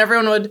guests, and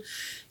everyone would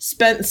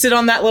sit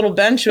on that little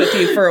bench with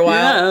you for a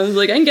while. Yeah, I was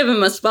like, I can give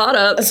him a spot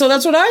up. So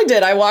that's what I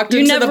did. I walked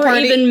into the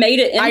party. You never even made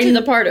it into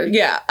the party.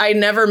 Yeah, I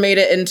never made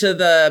it into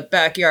the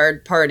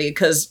backyard party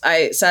because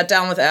I sat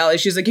down with Allie.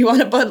 She's like, "You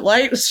want a Bud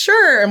Light?"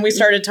 Sure. And we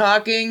started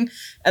talking.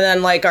 And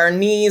then like our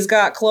knees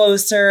got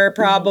closer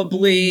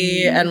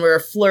probably, and we were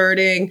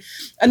flirting.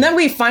 And then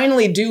we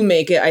finally do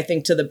make it, I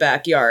think, to the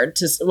backyard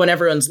when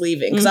everyone's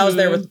leaving. Because I was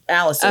there with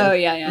Allison. Oh,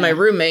 yeah. My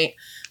roommate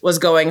was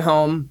going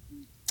home.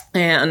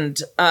 And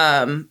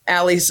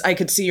Allie's, I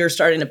could see you're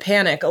starting to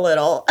panic a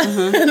little.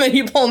 And then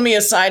you pulled me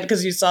aside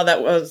because you saw that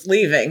I was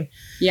leaving.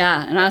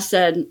 Yeah, and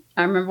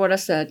I remember what I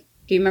said.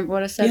 Do you remember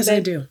what I said, Yes, babe? I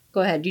do.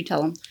 Go ahead, you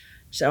tell him.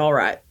 I said, "All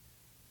right,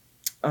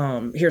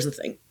 here's the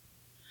thing.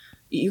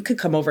 You could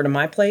come over to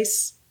my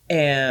place,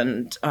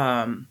 and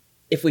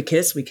if we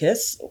kiss, we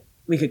kiss.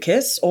 We could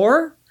kiss,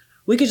 or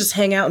we could just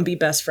hang out and be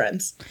best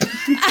friends."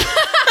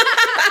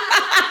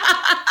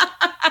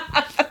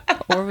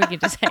 Or we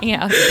could just hang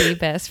out and be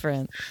best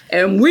friends.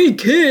 And we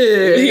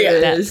kissed.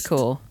 Yeah. That's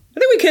cool. I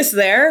think we kissed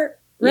there,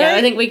 right? Yeah,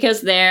 I think we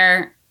kissed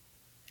there.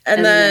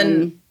 And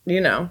then,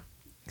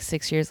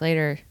 6 years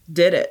later.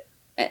 did it.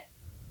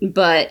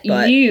 But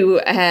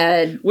you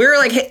had... We were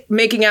like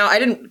making out. I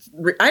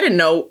didn't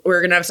know we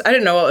were gonna have. I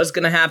didn't know what was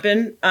gonna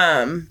happen.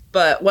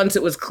 But once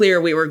it was clear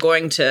we were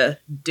going to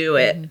do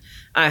it,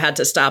 I had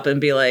to stop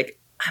and be like,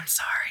 "I'm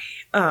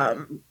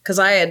sorry," because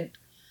I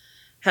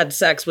had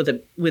sex with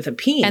a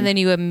peen. And then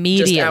you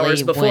immediately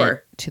hours before. went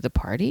to the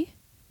party?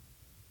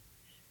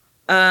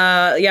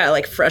 Yeah,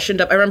 like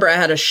freshened up. I remember I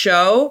had a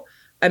show.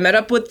 I met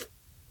up with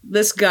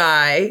this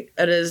guy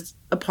at his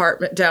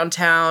apartment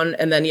downtown,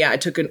 and then I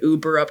took an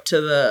Uber up to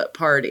the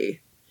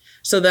party.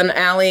 So then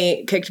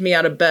Allie kicked me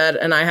out of bed,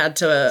 and I had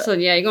to. So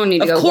you're gonna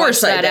need to go wash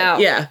that out.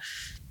 Yeah.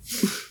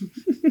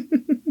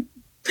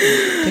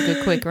 Took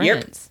a quick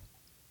rinse.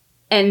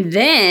 And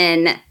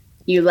then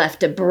you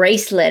left a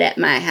bracelet at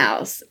my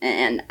house,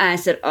 and I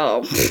said,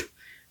 "Oh,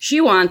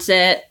 she wants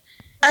it."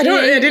 I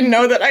didn't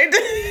know that I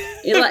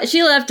did.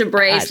 She left a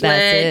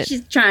bracelet.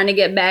 She's trying to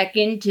get back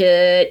in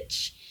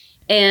touch,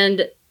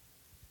 and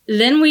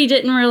then we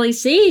didn't really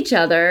see each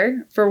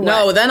other for what?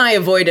 No, then I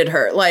avoided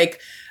her. Like,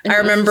 I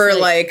remember,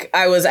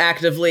 I was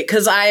actively,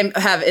 because I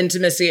have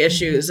intimacy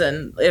issues,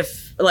 and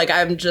if,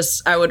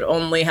 I would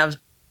only have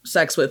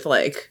sex with,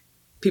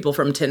 people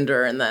from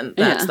Tinder, and then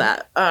that's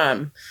that.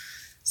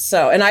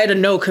 So, and I had a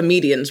no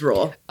comedians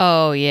rule.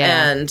 Oh,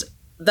 yeah. And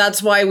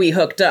that's why we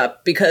hooked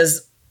up,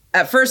 because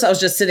at first I was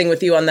just sitting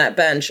with you on that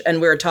bench and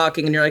we were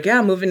talking and you're like, "Yeah,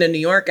 I'm moving to New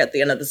York at the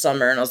end of the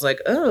summer." And I was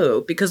like,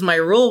 "Oh," because my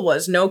rule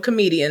was no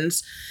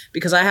comedians,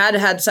 because I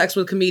had sex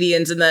with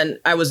comedians and then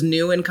I was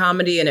new in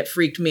comedy and it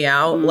freaked me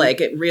out.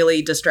 It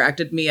really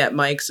distracted me at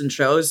mics and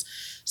shows.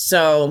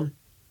 So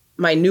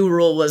my new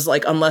rule was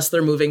unless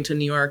they're moving to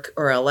New York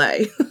or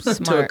LA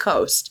to a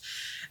coast.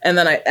 And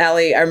then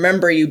Allie, I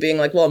remember you being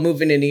like, "Well, I'm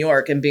moving to New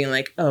York," and being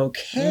like,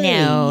 "Okay.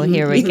 Now,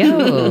 here we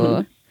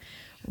go."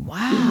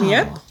 Wow.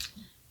 Yep.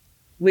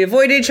 We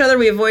avoided each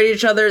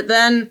other.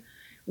 Then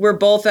we're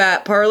both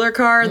at Parlor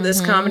Car,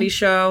 this comedy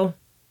show.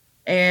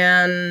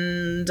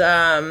 And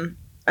I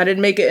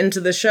didn't make it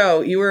into the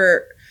show.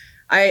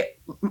 I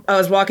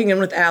was walking in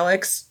with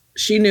Alex.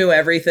 She knew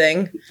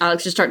everything.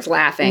 Alex just starts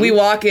laughing. We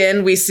walk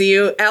in, we see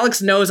you.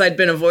 Alex knows I'd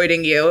been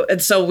avoiding you.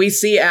 And so we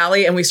see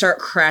Allie and we start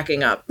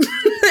cracking up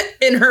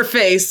in her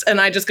face.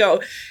 And I just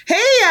go,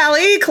 "Hey,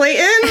 Allie,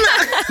 Clayton."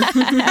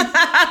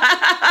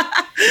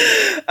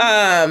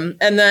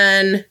 And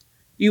then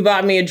you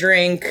bought me a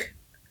drink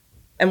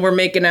and we're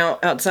making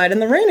out outside in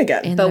the rain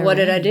again. But what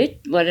did I do?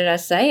 What did I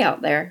say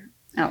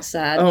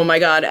outside? Oh my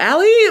God.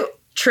 Allie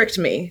tricked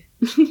me.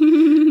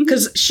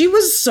 Because she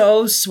was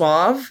so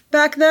suave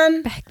back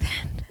then.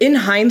 In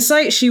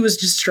hindsight, she was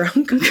just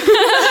drunk.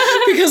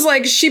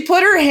 Because she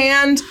put her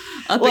hand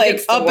Up like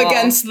against the up wall.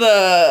 against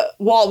the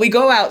wall. We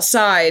go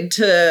outside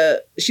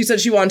she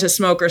said she wanted to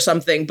smoke or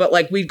something, but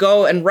like we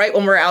go, and right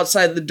when we're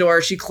outside the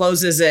door, she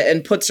closes it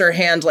and puts her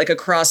hand like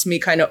across me,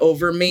 kind of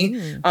over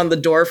me on the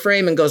door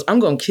frame, and goes, "I'm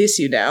going to kiss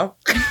you now."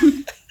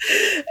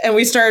 And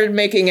we started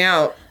making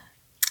out.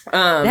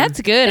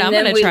 That's good. And I'm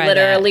then gonna we try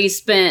literally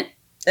spent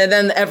And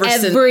then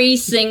every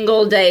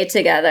single day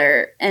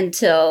together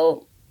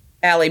until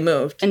Allie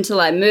moved.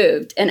 I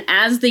moved. And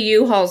as the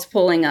U-Haul's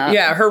pulling up.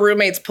 Yeah, her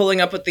roommate's pulling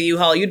up with the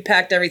U-Haul. You'd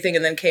packed everything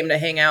and then came to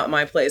hang out at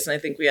my place, and I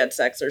think we had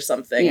sex or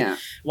something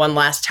one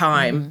last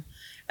time.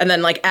 And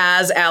then, like,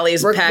 as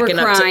Allie's packing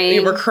we're up,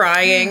 crying. we're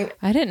crying.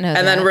 I didn't know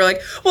And that. then we're like,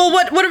 well,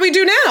 what do we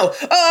do now?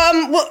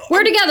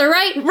 We're together,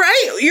 right?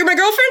 Right? You're my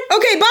girlfriend?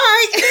 Okay,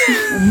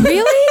 bye.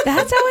 Really?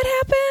 That's how it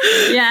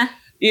happened? Yeah.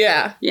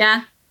 Yeah.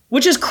 Yeah.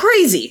 Which is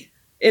crazy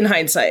in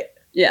hindsight.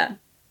 Yeah.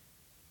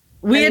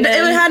 It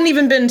hadn't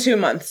even been 2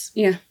 months.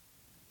 Yeah.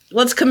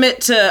 Let's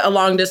commit to a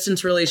long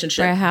distance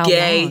relationship. For how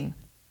Gay. long?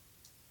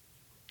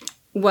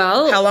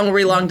 Well, How long were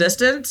we long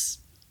distance?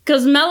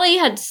 because Melly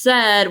had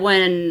said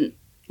when,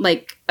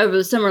 like, over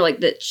the summer, like,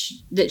 that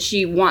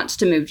she wants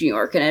to move to New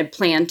York and had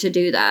planned to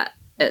do that.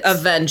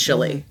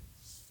 Eventually.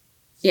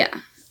 Yeah.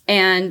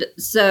 And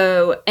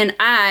so, and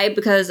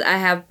because I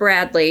have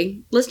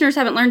Bradley, listeners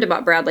haven't learned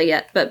about Bradley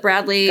yet, but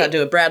Bradley, Got to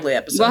do a Bradley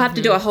episode. we'll have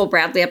to do a whole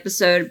Bradley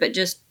episode, but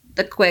just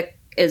the quick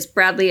is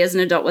Bradley is an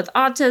adult with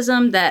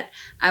autism that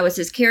I was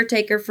his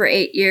caretaker for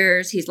 8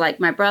 years. He's like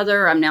my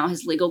brother. I'm now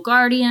his legal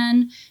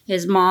guardian.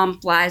 His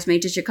mom flies me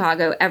to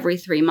Chicago every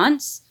 3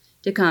 months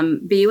to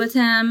come be with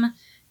him.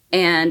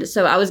 And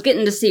so I was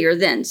getting to see her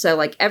then. So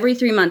like every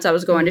 3 months I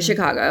was going to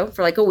Chicago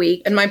for like a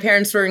week. And my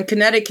parents were in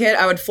Connecticut.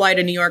 I would fly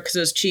to New York because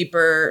it was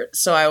cheaper.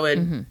 So I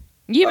would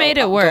You made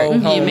it work. go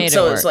home. You made it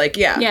so work. it's like,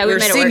 yeah, Yeah, we we were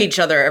made it seeing work. each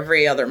other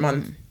every other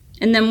month.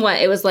 And then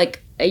what? It was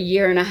like a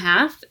year and a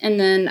half. And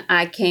then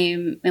I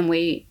came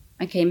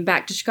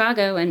back to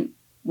Chicago and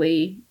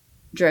we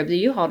drove the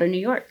U-Haul to New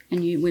York and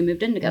we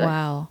moved in together.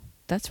 Wow.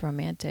 That's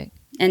romantic.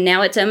 And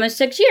now it's almost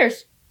 6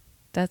 years.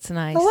 That's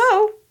nice.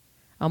 Hello.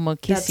 I'm going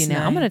to kiss That's you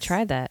now. I'm going nice. to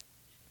try that.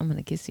 I'm going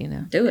to kiss you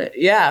now. Do it.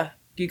 Yeah,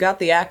 you got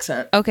the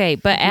accent. Okay,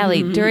 but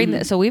Allie,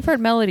 during so we've heard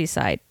Melody's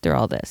side through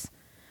all this.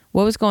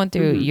 What was going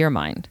through your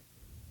mind?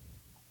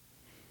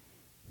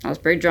 I was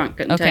pretty drunk,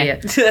 couldn't Okay.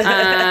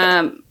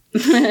 tell you.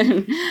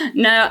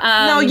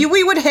 No,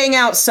 We would hang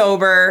out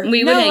sober.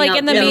 we would No, hang like out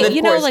in the together. of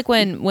you know, course. like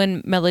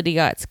when Melody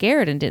got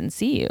scared and didn't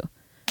see you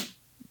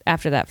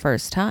after that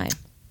first time.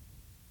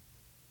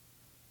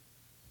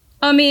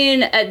 I mean,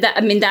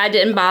 that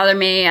didn't bother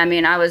me. I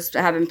mean, I was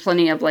having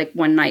plenty of like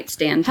one night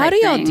stand. How type do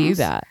y'all do things.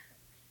 that?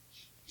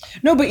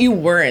 No, but you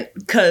weren't,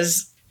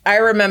 because I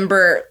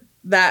remember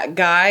that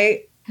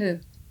guy. Who?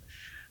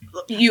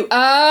 You.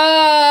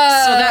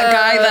 Oh, So that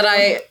guy that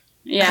I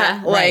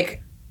yeah,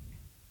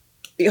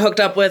 hooked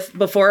up with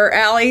before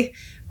Allie,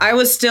 I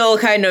was still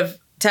kind of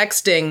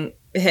texting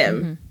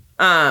him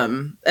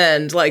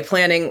and like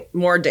planning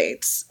more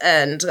dates,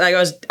 and I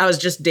was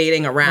just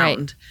dating around.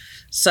 Right.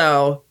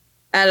 So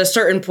at a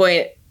certain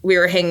point we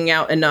were hanging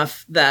out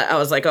enough that I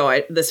was like,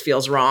 this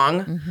feels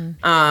wrong.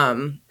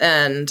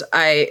 And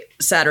I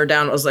sat her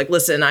down and was like,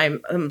 listen,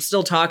 I'm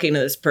still talking to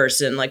this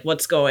person, like,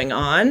 what's going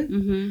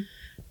on?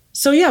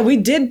 So yeah, we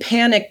did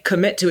panic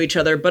commit to each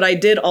other, but I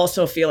did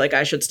also feel like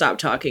I should stop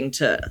talking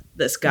to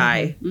this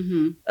guy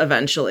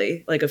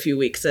eventually, like a few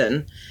weeks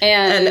in.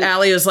 And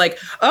Allie was like,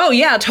 oh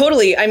yeah,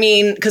 totally. I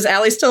mean, because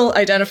Allie still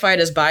identified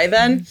as bi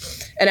then.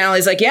 And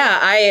Allie's like, yeah,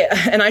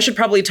 I should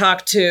probably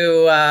talk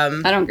to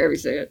I don't care if you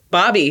say it.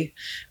 Bobby.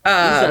 This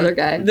other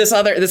guy.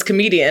 This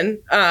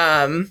comedian.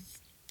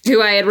 Who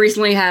I had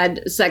recently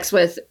had sex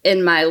with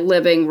in my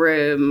living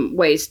room,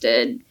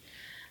 wasted.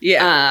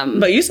 Yeah.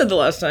 But you said the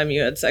last time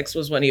you had sex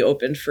was when he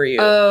opened for you.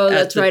 Oh,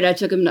 that's right. I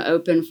took him to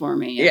open for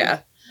me.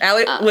 Yeah.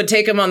 Allie would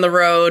take him on the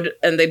road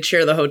and they'd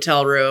share the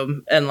hotel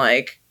room and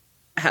like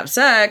have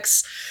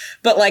sex.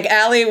 But like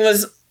Allie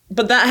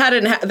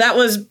that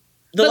was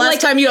the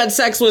last time you had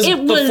sex was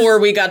before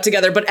we got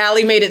together. But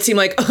Allie made it seem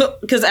like,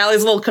 because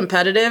Allie's a little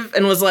competitive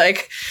and was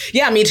like,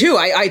 yeah, me too.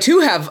 I too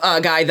have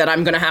a guy that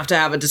I'm going to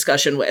have a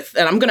discussion with.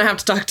 And I'm going to have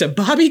to talk to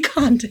Bobby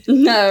Condon.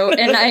 No,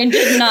 and I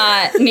did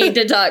not need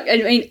to talk. I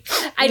mean,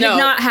 I did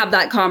not have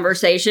that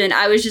conversation.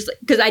 I was just,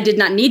 because I did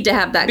not need to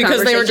have that conversation.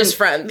 Because they were just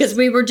friends. Because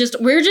we were just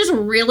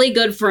really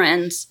good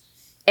friends.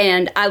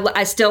 And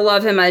I still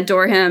love him. I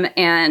adore him.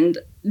 And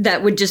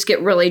that would just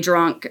get really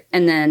drunk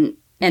and then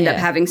end up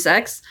having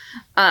sex.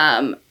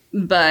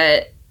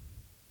 But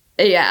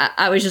yeah,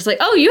 I was just like,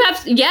 oh, you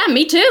have, yeah,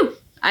 me too.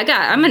 I'm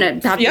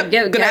going to have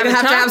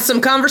to have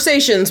some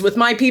conversations with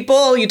my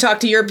people. You talk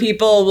to your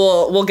people.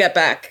 We'll get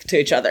back to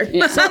each other.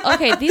 Yeah. So,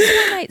 okay, these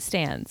one night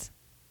stands.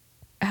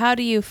 How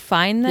do you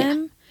find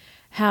them? Yeah.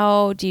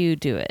 How do you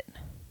do it?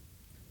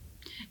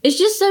 It's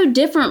just so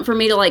different for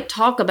me to like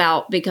talk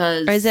about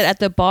because. Or is it at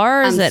the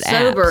bar? Or is it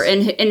sober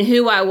apps? and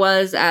who I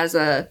was as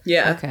a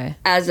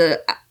as a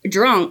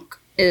drunk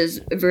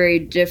is very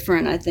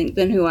different, I think,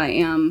 than who I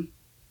am.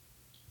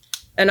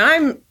 And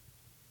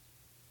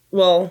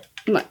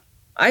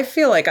I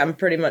feel like I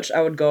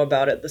would go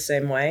about it the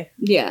same way.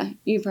 Yeah,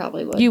 you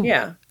probably would.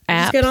 Yeah.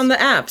 Just get on the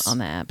apps. On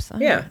the apps.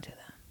 Yeah. Do that.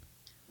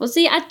 Well,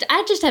 see,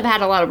 I just have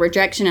had a lot of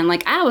rejection, and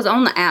like I was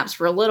on the apps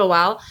for a little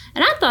while,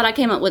 and I thought I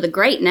came up with a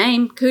great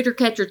name,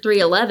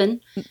 CooterCatcher311,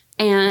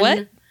 and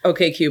What?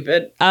 Okay,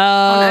 Cupid.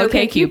 Oh,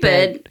 okay,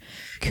 Cupid.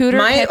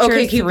 My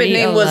Okay Cupid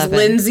name was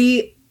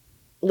 311.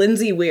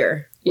 Lindsay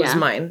Weir was Yeah.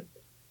 mine,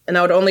 and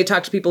I would only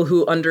talk to people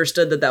who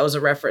understood that was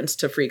a reference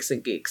to Freaks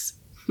and Geeks.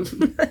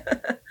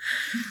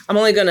 I'm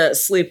only gonna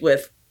sleep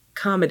with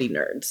comedy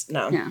nerds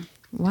now. Yeah.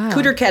 Wow.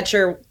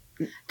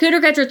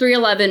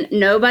 CooterCatcher311,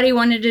 nobody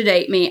wanted to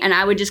date me, and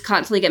I would just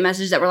constantly get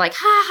messages that were like,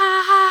 ha,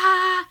 ha, ha,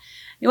 ha.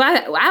 You know,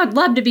 I would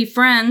love to be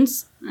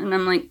friends. And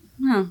I'm like,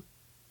 oh,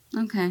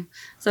 okay.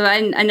 So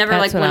I never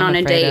That's like went what I'm on a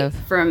afraid date of.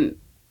 from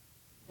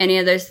any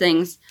of those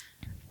things.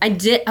 I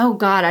did, oh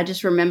God, I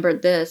just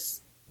remembered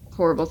this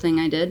horrible thing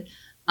I did.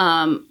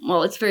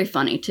 Well, it's very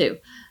funny too.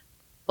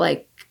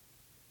 Like,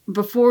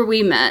 before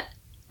we met,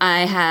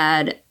 I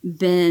had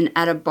been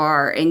at a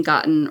bar and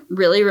gotten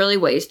really, really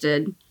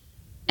wasted,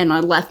 and I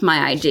left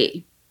my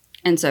ID.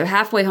 And so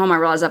halfway home, I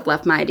realized I've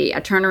left my ID. I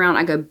turn around,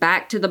 I go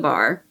back to the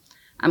bar.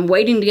 I'm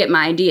waiting to get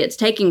my ID. It's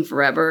taking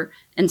forever.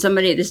 And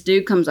this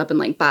dude comes up and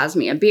like buys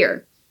me a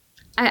beer.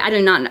 I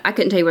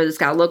couldn't tell you what this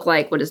guy looked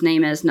like, what his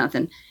name is,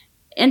 nothing.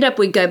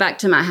 We go back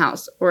to my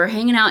house. We're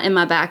hanging out in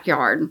my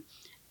backyard,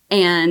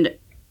 and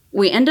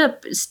we end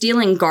up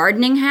stealing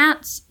gardening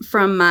hats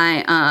from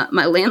my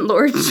my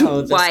landlord's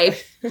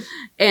wife.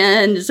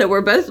 And so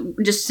we're both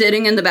just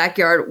sitting in the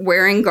backyard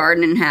wearing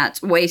gardening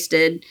hats,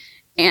 wasted.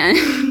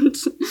 And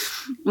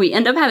we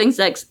end up having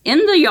sex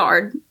in the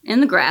yard, in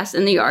the grass,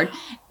 in the yard.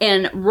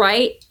 And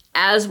right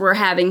as we're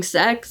having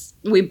sex,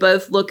 we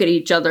both look at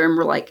each other and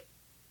we're like,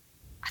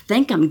 I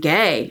think I'm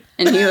gay.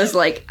 And he was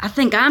like, I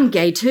think I'm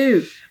gay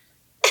too.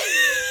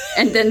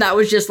 And then that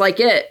was just like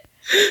it.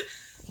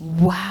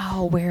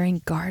 Wow,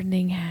 wearing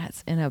gardening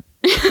hats in a.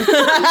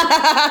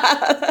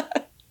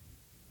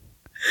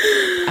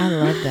 I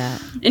love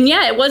that. And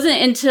yeah, it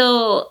wasn't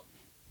until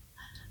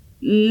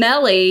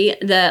Melly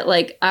that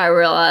like I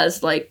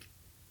realized like,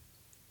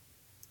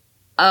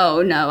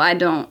 oh no, I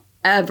don't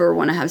ever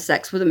want to have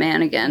sex with a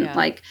man again. Yeah.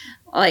 Like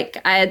I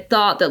had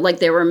thought that like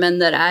there were men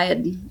that I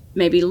had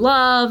maybe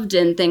loved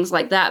and things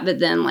like that, but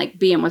then like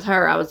being with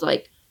her, I was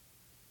like,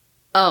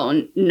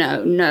 oh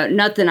no,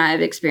 nothing I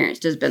have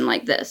experienced has been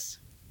like this.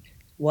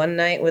 One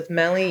night with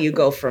Melly, you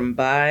go from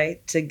bi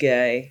to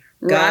gay.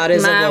 Rock God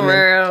is a my woman.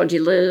 world,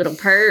 you little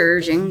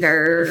Persian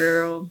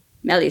girl.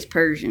 Melly's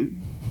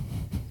Persian.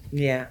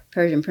 Yeah.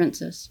 Persian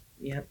princess.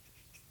 Yep.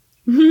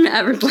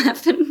 Ever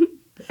laughing?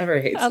 Ever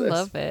hates I this.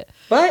 love it.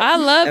 But I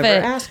love ever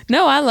it. asked.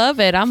 No, I love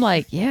it. I'm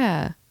like,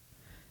 yeah,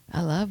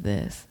 I love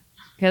this.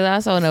 Because I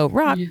also know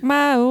Rock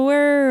My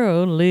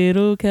World,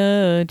 Little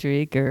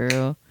Country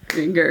Girl.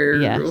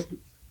 Girl. Yeah.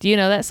 Do you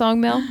know that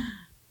song, Mel?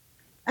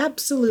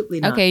 Absolutely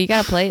not. Okay, you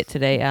got to play it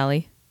today,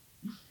 Allie.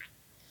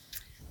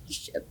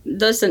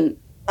 Listen,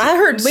 I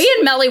heard me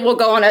and Melly will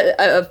go on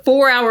a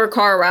 4-hour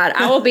car ride.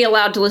 I will be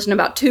allowed to listen to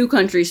about 2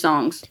 country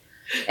songs.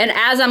 And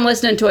as I'm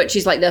listening to it,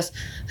 she's like this.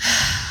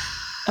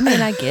 I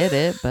mean, I get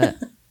it, but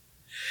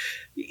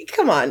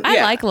Come on.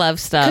 I like love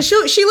stuff.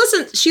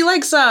 'Cause she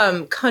likes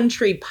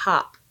country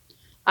pop.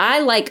 I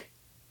like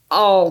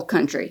all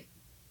country.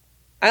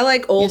 I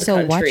like old So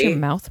country. watch your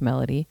mouth,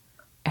 Melody.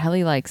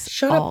 Allie likes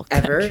Shut all up,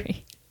 Ever.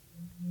 country.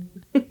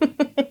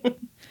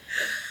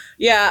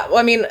 Yeah, well,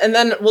 I mean, and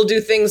then we'll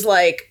do things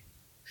like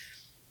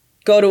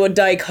go to a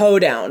dyke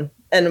hoedown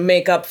and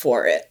make up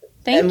for it.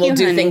 Thank and we'll you,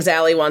 do honey. things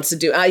Allie wants to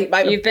do.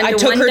 You've been I to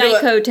took one her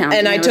dyke to hoedown,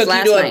 and I it was took you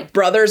last to a night.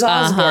 Brothers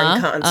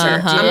Osborne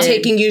concert. I'm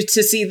taking you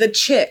to see the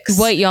Chicks.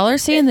 Wait, y'all are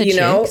seeing the You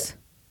know, Chicks?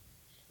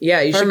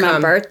 Yeah, you For should my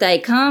come. birthday.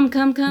 Come.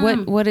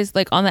 What is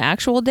like on the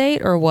actual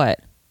date or what?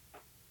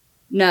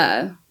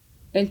 No.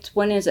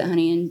 When is it,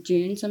 honey? In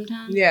June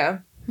sometime? Yeah.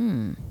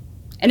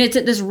 And it's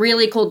at this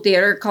really cool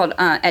theater called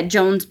at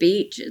Jones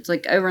Beach. It's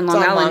like over in It's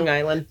Long on Island. Long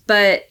Island.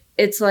 But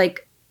it's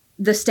like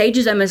the stage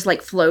is almost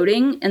like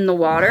floating in the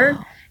water.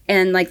 Wow.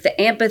 And like the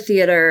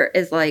amphitheater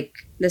is like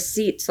the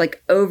seats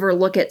like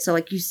overlook it. So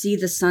like you see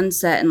the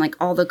sunset and like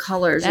all the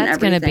colors That's and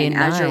gonna everything be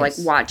as you're like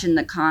nice. watching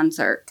the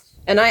concert.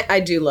 And I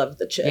do love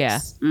the Chicks. Yeah.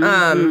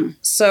 Mhm.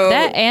 So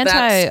That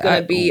that's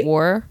gonna be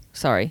anti-war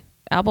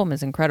album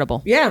is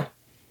incredible. yeah.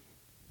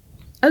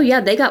 Oh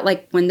yeah, they got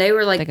like when they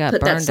were like They got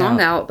put that burned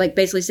song out. out, like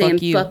basically saying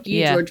Fuck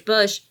you. Yeah. George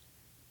Bush.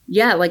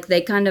 Yeah, like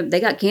they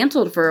got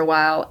canceled for a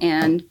while,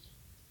 and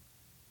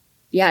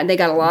yeah, they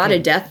got a lot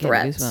of death Get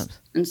threats goosebumps.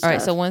 and stuff. All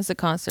right, so when's the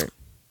concert?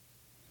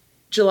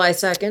 July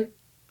 2nd.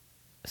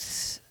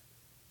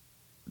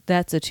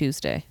 That's a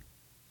Tuesday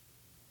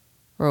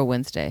or a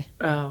Wednesday.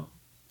 Oh.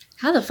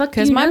 how the fuck? Do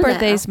Because you my know that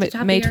birthday's off the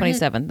top of May your head?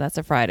 27th. That's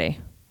a Friday,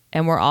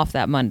 and we're off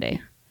that Monday.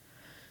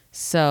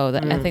 So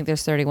I think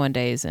there's 31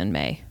 days in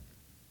May.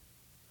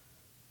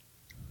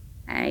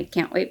 I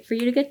can't wait for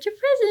you to get your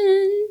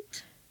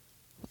present.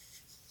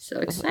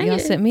 So excited! Y'all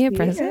sent me a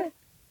present.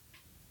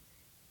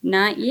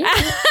 Not yet,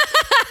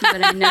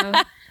 but I know.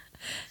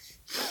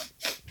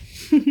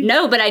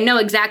 No, but I know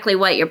exactly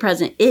what your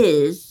present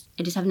is.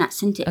 I just have not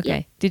sent it Okay.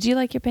 yet. Did you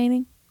like your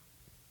painting?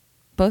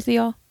 Both of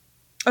y'all?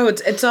 Oh,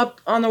 it's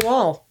up on the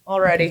wall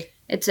already.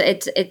 It's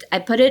I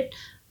put it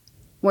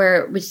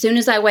where as soon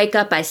as I wake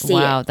up, I see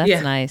Wow, it. that's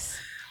Yeah. nice.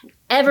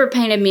 Ever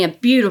painted me a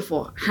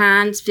beautiful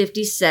Heinz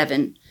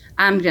 57.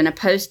 I'm going to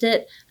post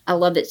it. I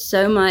love it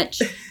so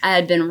much. I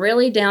had been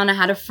really down. I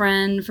had a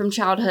friend from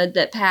childhood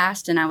that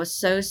passed, and I was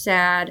so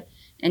sad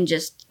and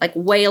just like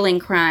wailing,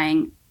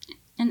 crying.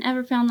 And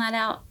Ever found that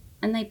out,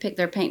 and they picked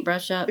their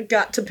paintbrush up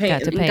Got to paint. Got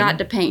to and paint. got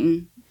to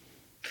painting.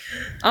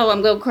 Oh,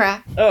 I'm going to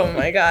cry. Oh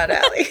my God,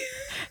 Allie.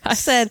 I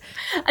said,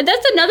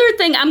 That's another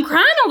thing. I'm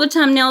crying all the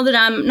time now that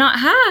I'm not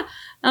high.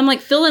 I'm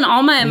like feeling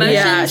all my emotions.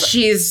 Yeah,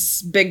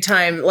 she's big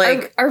time.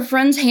 Like, Our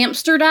friend's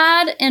hamster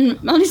died,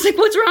 and Melanie like,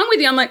 "What's wrong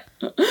with you?" I'm like,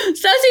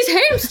 "Sassy's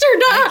hamster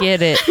died." I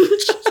get it.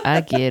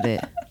 I get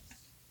it.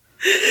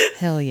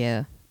 Hell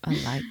yeah. I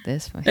like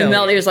this one. And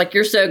Melody was like,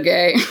 "You're so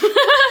gay."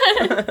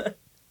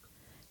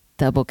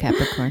 Double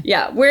Capricorn.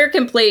 Yeah, we're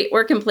complete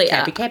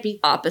Cappy.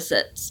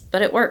 opposites,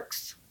 but it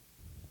works.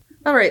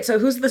 all right, so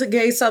who's the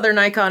gay Southern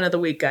icon of the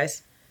week,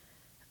 guys?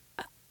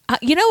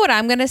 You know what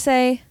I'm going to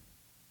say?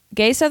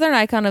 Gay Southern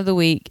Icon of the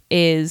Week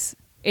is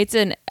it's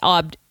an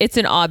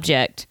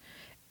object.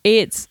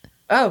 It's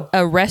Oh, a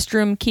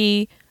restroom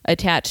key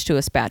attached to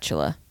a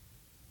spatula.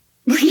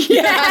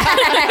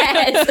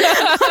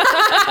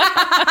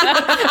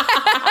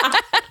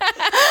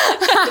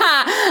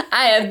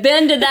 I have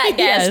been to that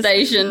gas Yes.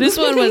 station. This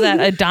one was at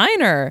a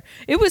diner.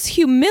 It was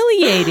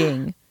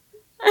humiliating.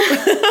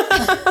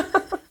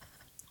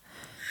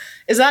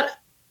 is that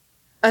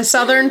a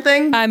Southern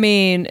thing? I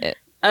mean,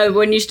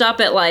 When you stop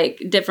at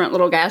like different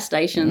little gas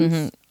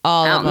stations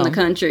all out of in the them.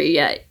 country,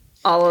 yeah,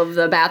 all of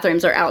the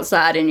bathrooms are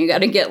outside, and you got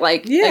to get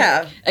like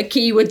Yeah. a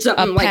key with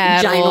something A like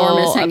paddle,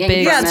 ginormous a hanging.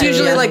 big- Yeah, from it's it.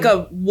 usually Yeah. like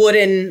a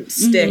wooden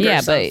stick Yeah,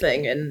 or but-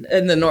 something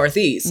in the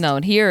Northeast. No,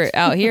 and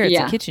out here, it's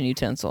Yeah. a kitchen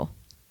utensil.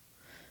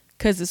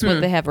 Because it's what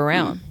they have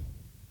around.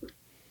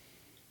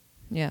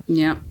 Yeah.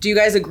 Yeah. Do you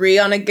guys agree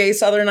on a gay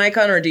Southern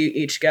icon, or do you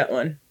each get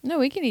one? No,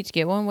 we can each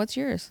get one. What's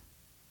yours?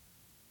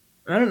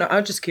 I don't know. I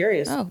was just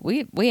curious. Oh,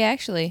 we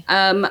actually.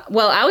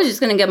 Well, I was just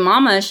gonna give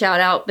Mama a shout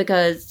out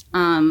because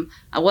I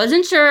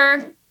wasn't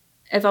sure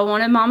if I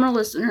wanted Mama to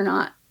listen or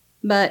not.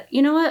 But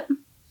you know what?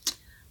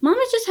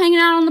 Mama's just hanging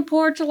out on the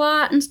porch a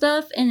lot and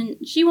stuff, and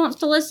she wants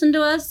to listen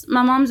to us.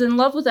 My mom's in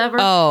love with Ever.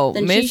 Oh,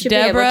 then she Miss should be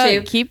able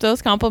Deborah, to. keep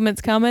those compliments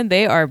coming.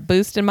 They are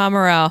boosting my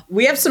morale.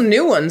 We have some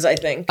new ones, I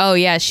think. Oh,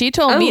 yeah. She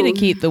told me to Oh.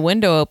 keep the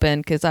window open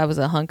because I was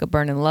a hunk of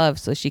burning love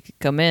so she could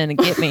come in and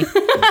get me.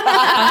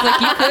 I was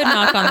like, you could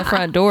knock on the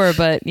front door,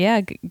 but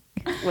yeah,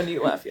 When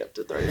you laugh, you have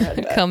to throw your head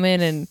back. come in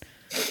and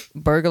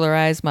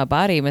burglarize my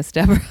body, Miss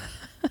Deborah.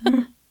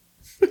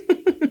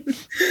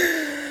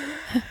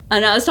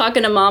 And I was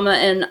talking to Mama,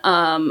 and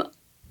I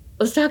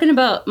was talking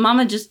about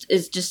Mama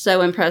is just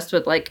so impressed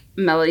with like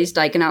Melody's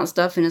dyking out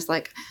stuff, and it's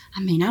like,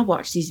 I mean, I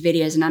watch these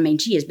videos, and I mean,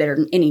 she is better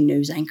than any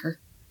news anchor,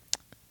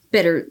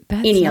 better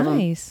That's any of them.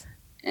 nice.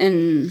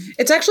 And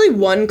It's actually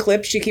one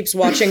clip she keeps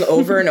watching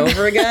over and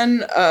over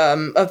again,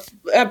 of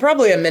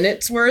probably a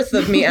minute's worth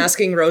of me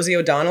asking Rosie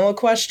O'Donnell a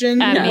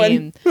question I when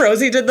mean,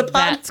 Rosie did the pod.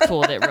 That's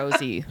cool that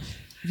Rosie.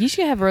 You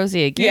should have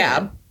Rosie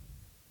again.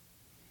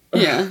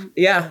 Yeah.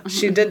 Yeah,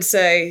 she did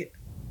say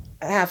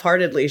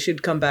half-heartedly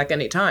she'd come back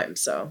anytime,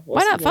 so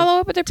Why not we'll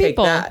follow up with their take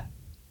people? that.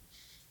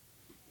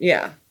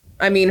 Yeah.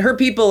 I mean, her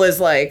people is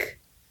like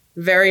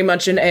very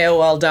much an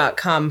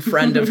AOL.com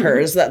friend of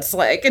hers. That's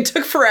like, it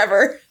took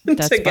forever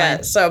That's to get.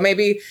 fine. So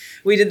maybe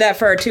we did that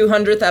for our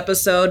 200th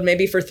episode.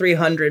 Maybe for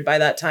 300, by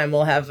that time,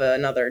 we'll have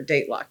another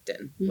date locked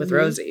in with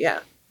Rosie. Yeah.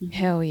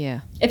 Hell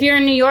yeah. if you're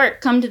in New York,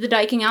 come to the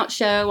Diking Out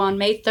show on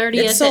May 30th.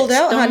 It's sold at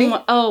out, honey.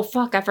 Oh,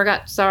 fuck, I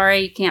forgot.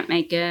 Sorry, you can't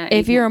make it.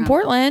 If you're in No.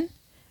 Portland,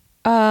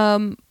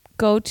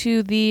 go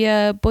to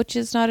the Butch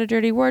is Not a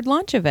Dirty Word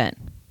launch event.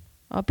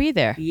 I'll be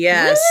there.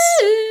 Yes.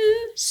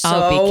 So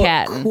I'll be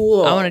catting.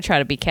 cool. I want to try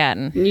to be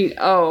catting. you're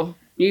gonna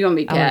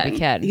be I want to cat. be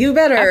catting. You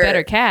better. I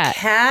better cat.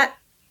 Cat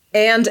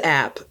and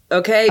app.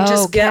 Okay? Oh,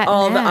 Just get cat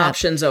all and the app.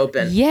 options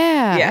open.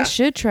 Yeah, Yeah. I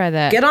should try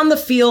that. Get on the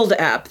Field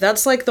app.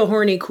 That's like the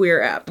horny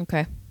queer app.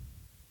 Okay.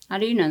 How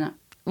do you know that?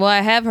 Well,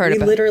 I have heard We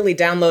about literally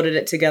downloaded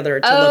it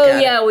together to Oh, look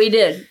at yeah, it. we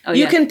did. Oh,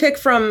 You yeah. can pick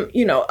from,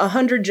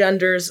 100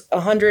 genders,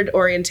 100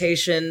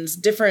 orientations,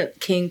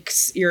 different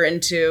kinks you're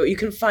into. You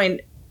can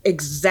find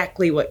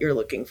exactly what you're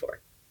looking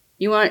for.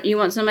 You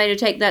want somebody to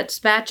take that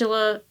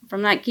spatula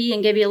from that key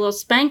and give you a little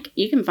spank?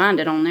 You can find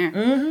it on there.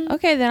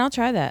 Okay, then I'll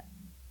try that.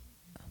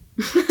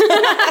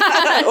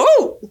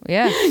 Oh,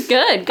 Yeah.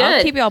 Good.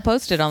 I'll keep y'all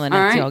posted on the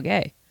next right. Y'all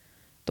Gay.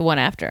 The one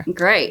after.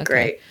 Great.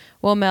 great.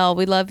 Well, Mel,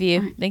 we love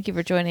you. Thank you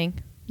for joining.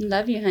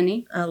 Love you,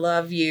 honey. I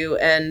love you.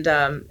 And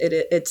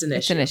it's an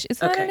It's issue. an issue.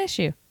 It's not Okay. an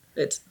issue.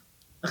 It's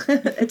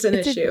an It's a-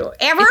 issue.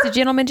 It's a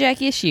gentleman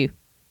jack issue.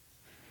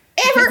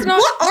 Ever, it's not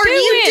what are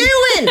you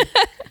doing?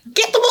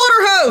 Get the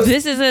water hose.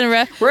 This isn't a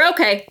ref. We're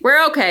okay.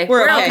 We're okay. We're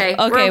We're okay. okay.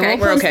 Okay, We're we'll okay.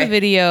 post okay. the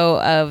video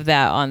of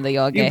that on the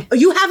Y'all Gay.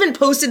 You haven't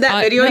posted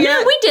that video no,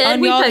 yet? We did.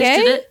 On We Y'all posted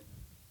Gay? it.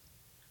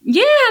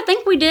 Yeah, I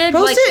think we did.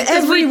 Post it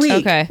because every week.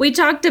 Okay. We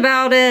talked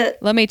about it.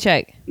 Let me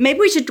check. Maybe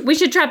we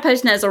should try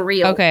posting as a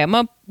reel. Okay, I'm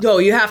up. No,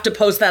 you have to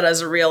post that as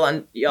a reel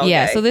on Y'all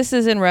Yeah, Gay. so this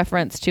is in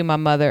reference to my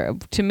mother.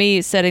 To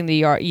me, setting the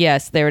yard.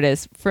 Yes, there it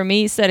is. For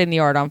me, setting the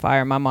yard on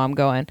fire. My mom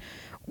going,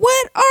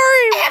 "What are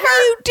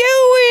you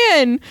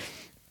doing?"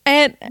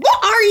 And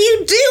What are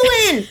you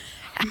doing?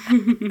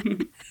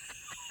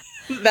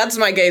 That's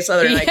my gay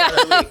Southern icon of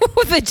the week.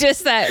 with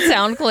just that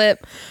sound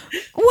clip.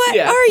 What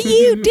Yeah. are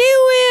you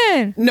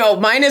doing? No,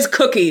 mine is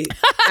Cookie,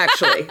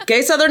 actually.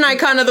 Gay Southern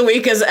icon of the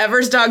week is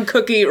Ever's dog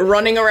Cookie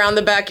running around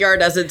the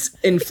backyard as it's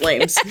in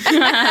flames.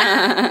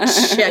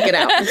 Check it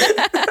out.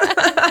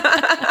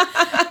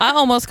 I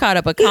almost caught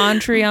a pecan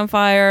tree on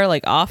fire,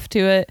 like off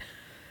the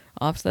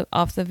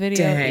video.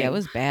 Dang. Yeah, it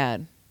was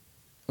bad.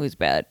 It was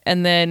bad.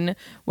 And then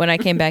when I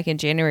came back in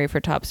January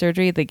for top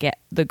surgery, the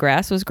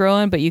grass was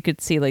growing, but you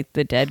could see like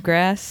the dead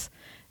grass,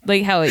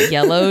 like how it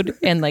yellowed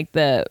and like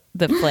the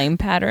flame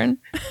pattern.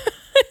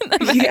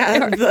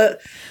 Yeah, the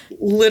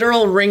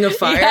literal ring of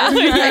fire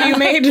that you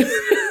made.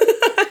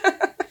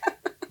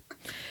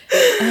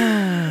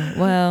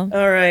 Well,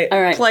 All right.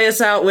 All right. Play us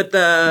out with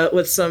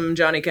some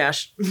Johnny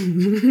Cash.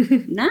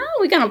 Now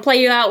we're going to play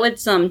you out with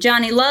some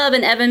Johnny Love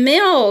and Evan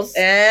Mills.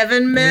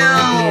 Evan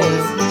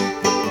Mills.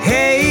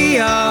 Hey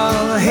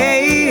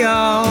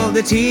y'all,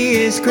 the tea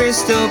is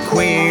crystal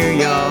queer,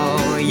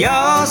 y'all.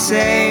 Y'all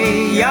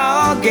say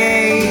y'all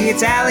gay,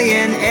 it's Allie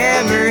and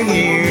Ever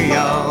here,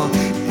 y'all.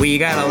 We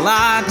got a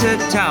lot to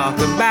talk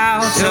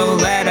about, so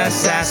let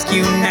us ask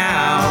you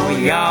now,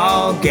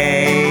 y'all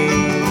gay?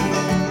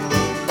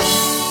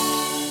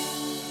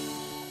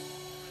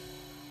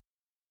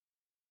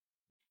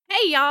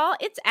 Hey y'all,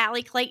 it's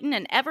Allie Clayton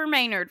and Ever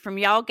Maynard from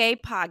Y'all Gay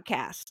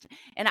Podcast,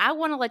 and I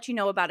want to let you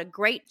know about a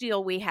great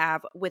deal we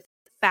have with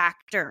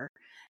Factor.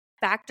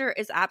 Factor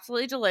is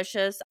absolutely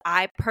delicious.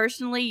 I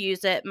personally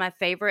use it. My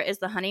favorite is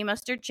the honey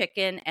mustard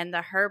chicken and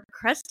the herb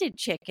crusted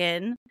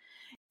chicken.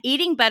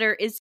 Eating better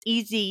is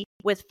easy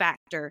with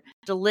Factor.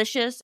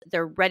 Delicious,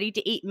 they're ready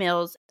to eat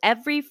meals.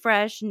 Every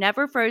fresh,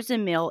 never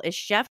frozen meal is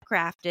chef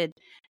crafted,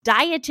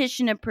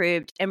 dietitian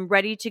approved, and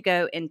ready to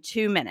go in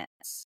 2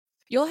 minutes.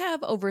 you'll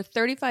have over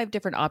 35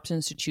 different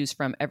options to choose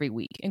from every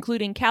week,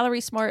 including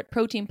Calorie Smart,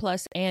 Protein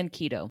Plus, and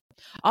Keto.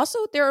 Also,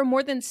 there are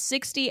more than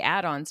 60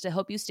 add-ons to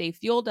help you stay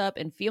fueled up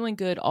and feeling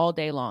good all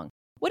day long.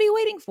 What are you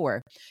waiting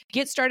for?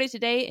 Get started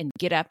today and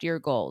get after your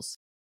goals.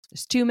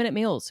 There's 2-minute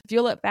meals.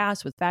 Fuel up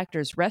fast with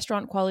Factor's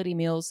restaurant-quality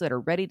meals that are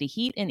ready to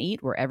heat and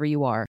eat wherever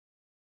you are.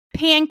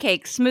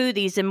 Pancakes,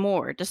 smoothies, and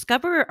more.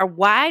 Discover a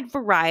wide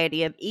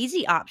variety of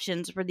easy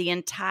options for the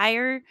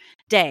entire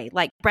day,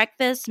 like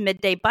breakfast,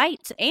 midday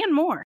bites, and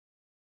more.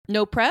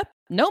 No prep,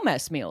 no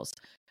mess meals.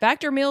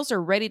 Factor meals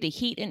are ready to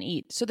heat and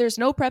eat, so there's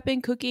no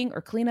prepping, cooking,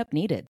 or cleanup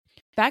needed.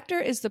 Factor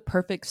is the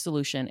perfect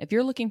solution if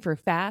you're looking for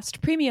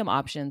fast, premium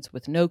options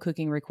with no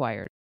cooking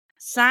required.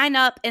 Sign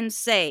up and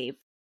save.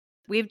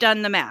 We've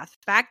done the math.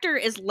 Factor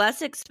is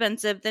less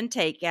expensive than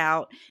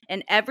takeout,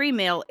 and every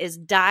meal is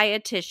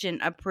dietitian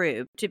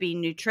approved to be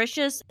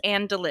nutritious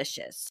and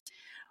delicious.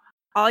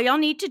 All y'all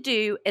need to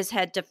do is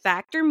head to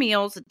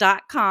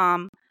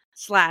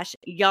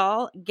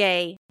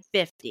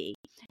factormeals.com/y'allgay50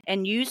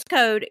 and use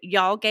code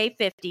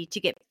y'allgay50 to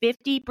get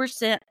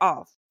 50%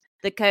 off.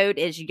 The code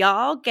is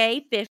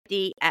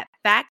y'allgay50 at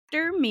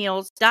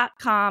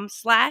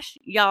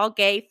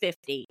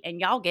factormeals.com/y'allgay50 and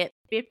y'all get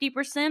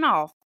 50%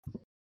 off.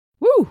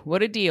 Woo,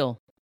 what a deal.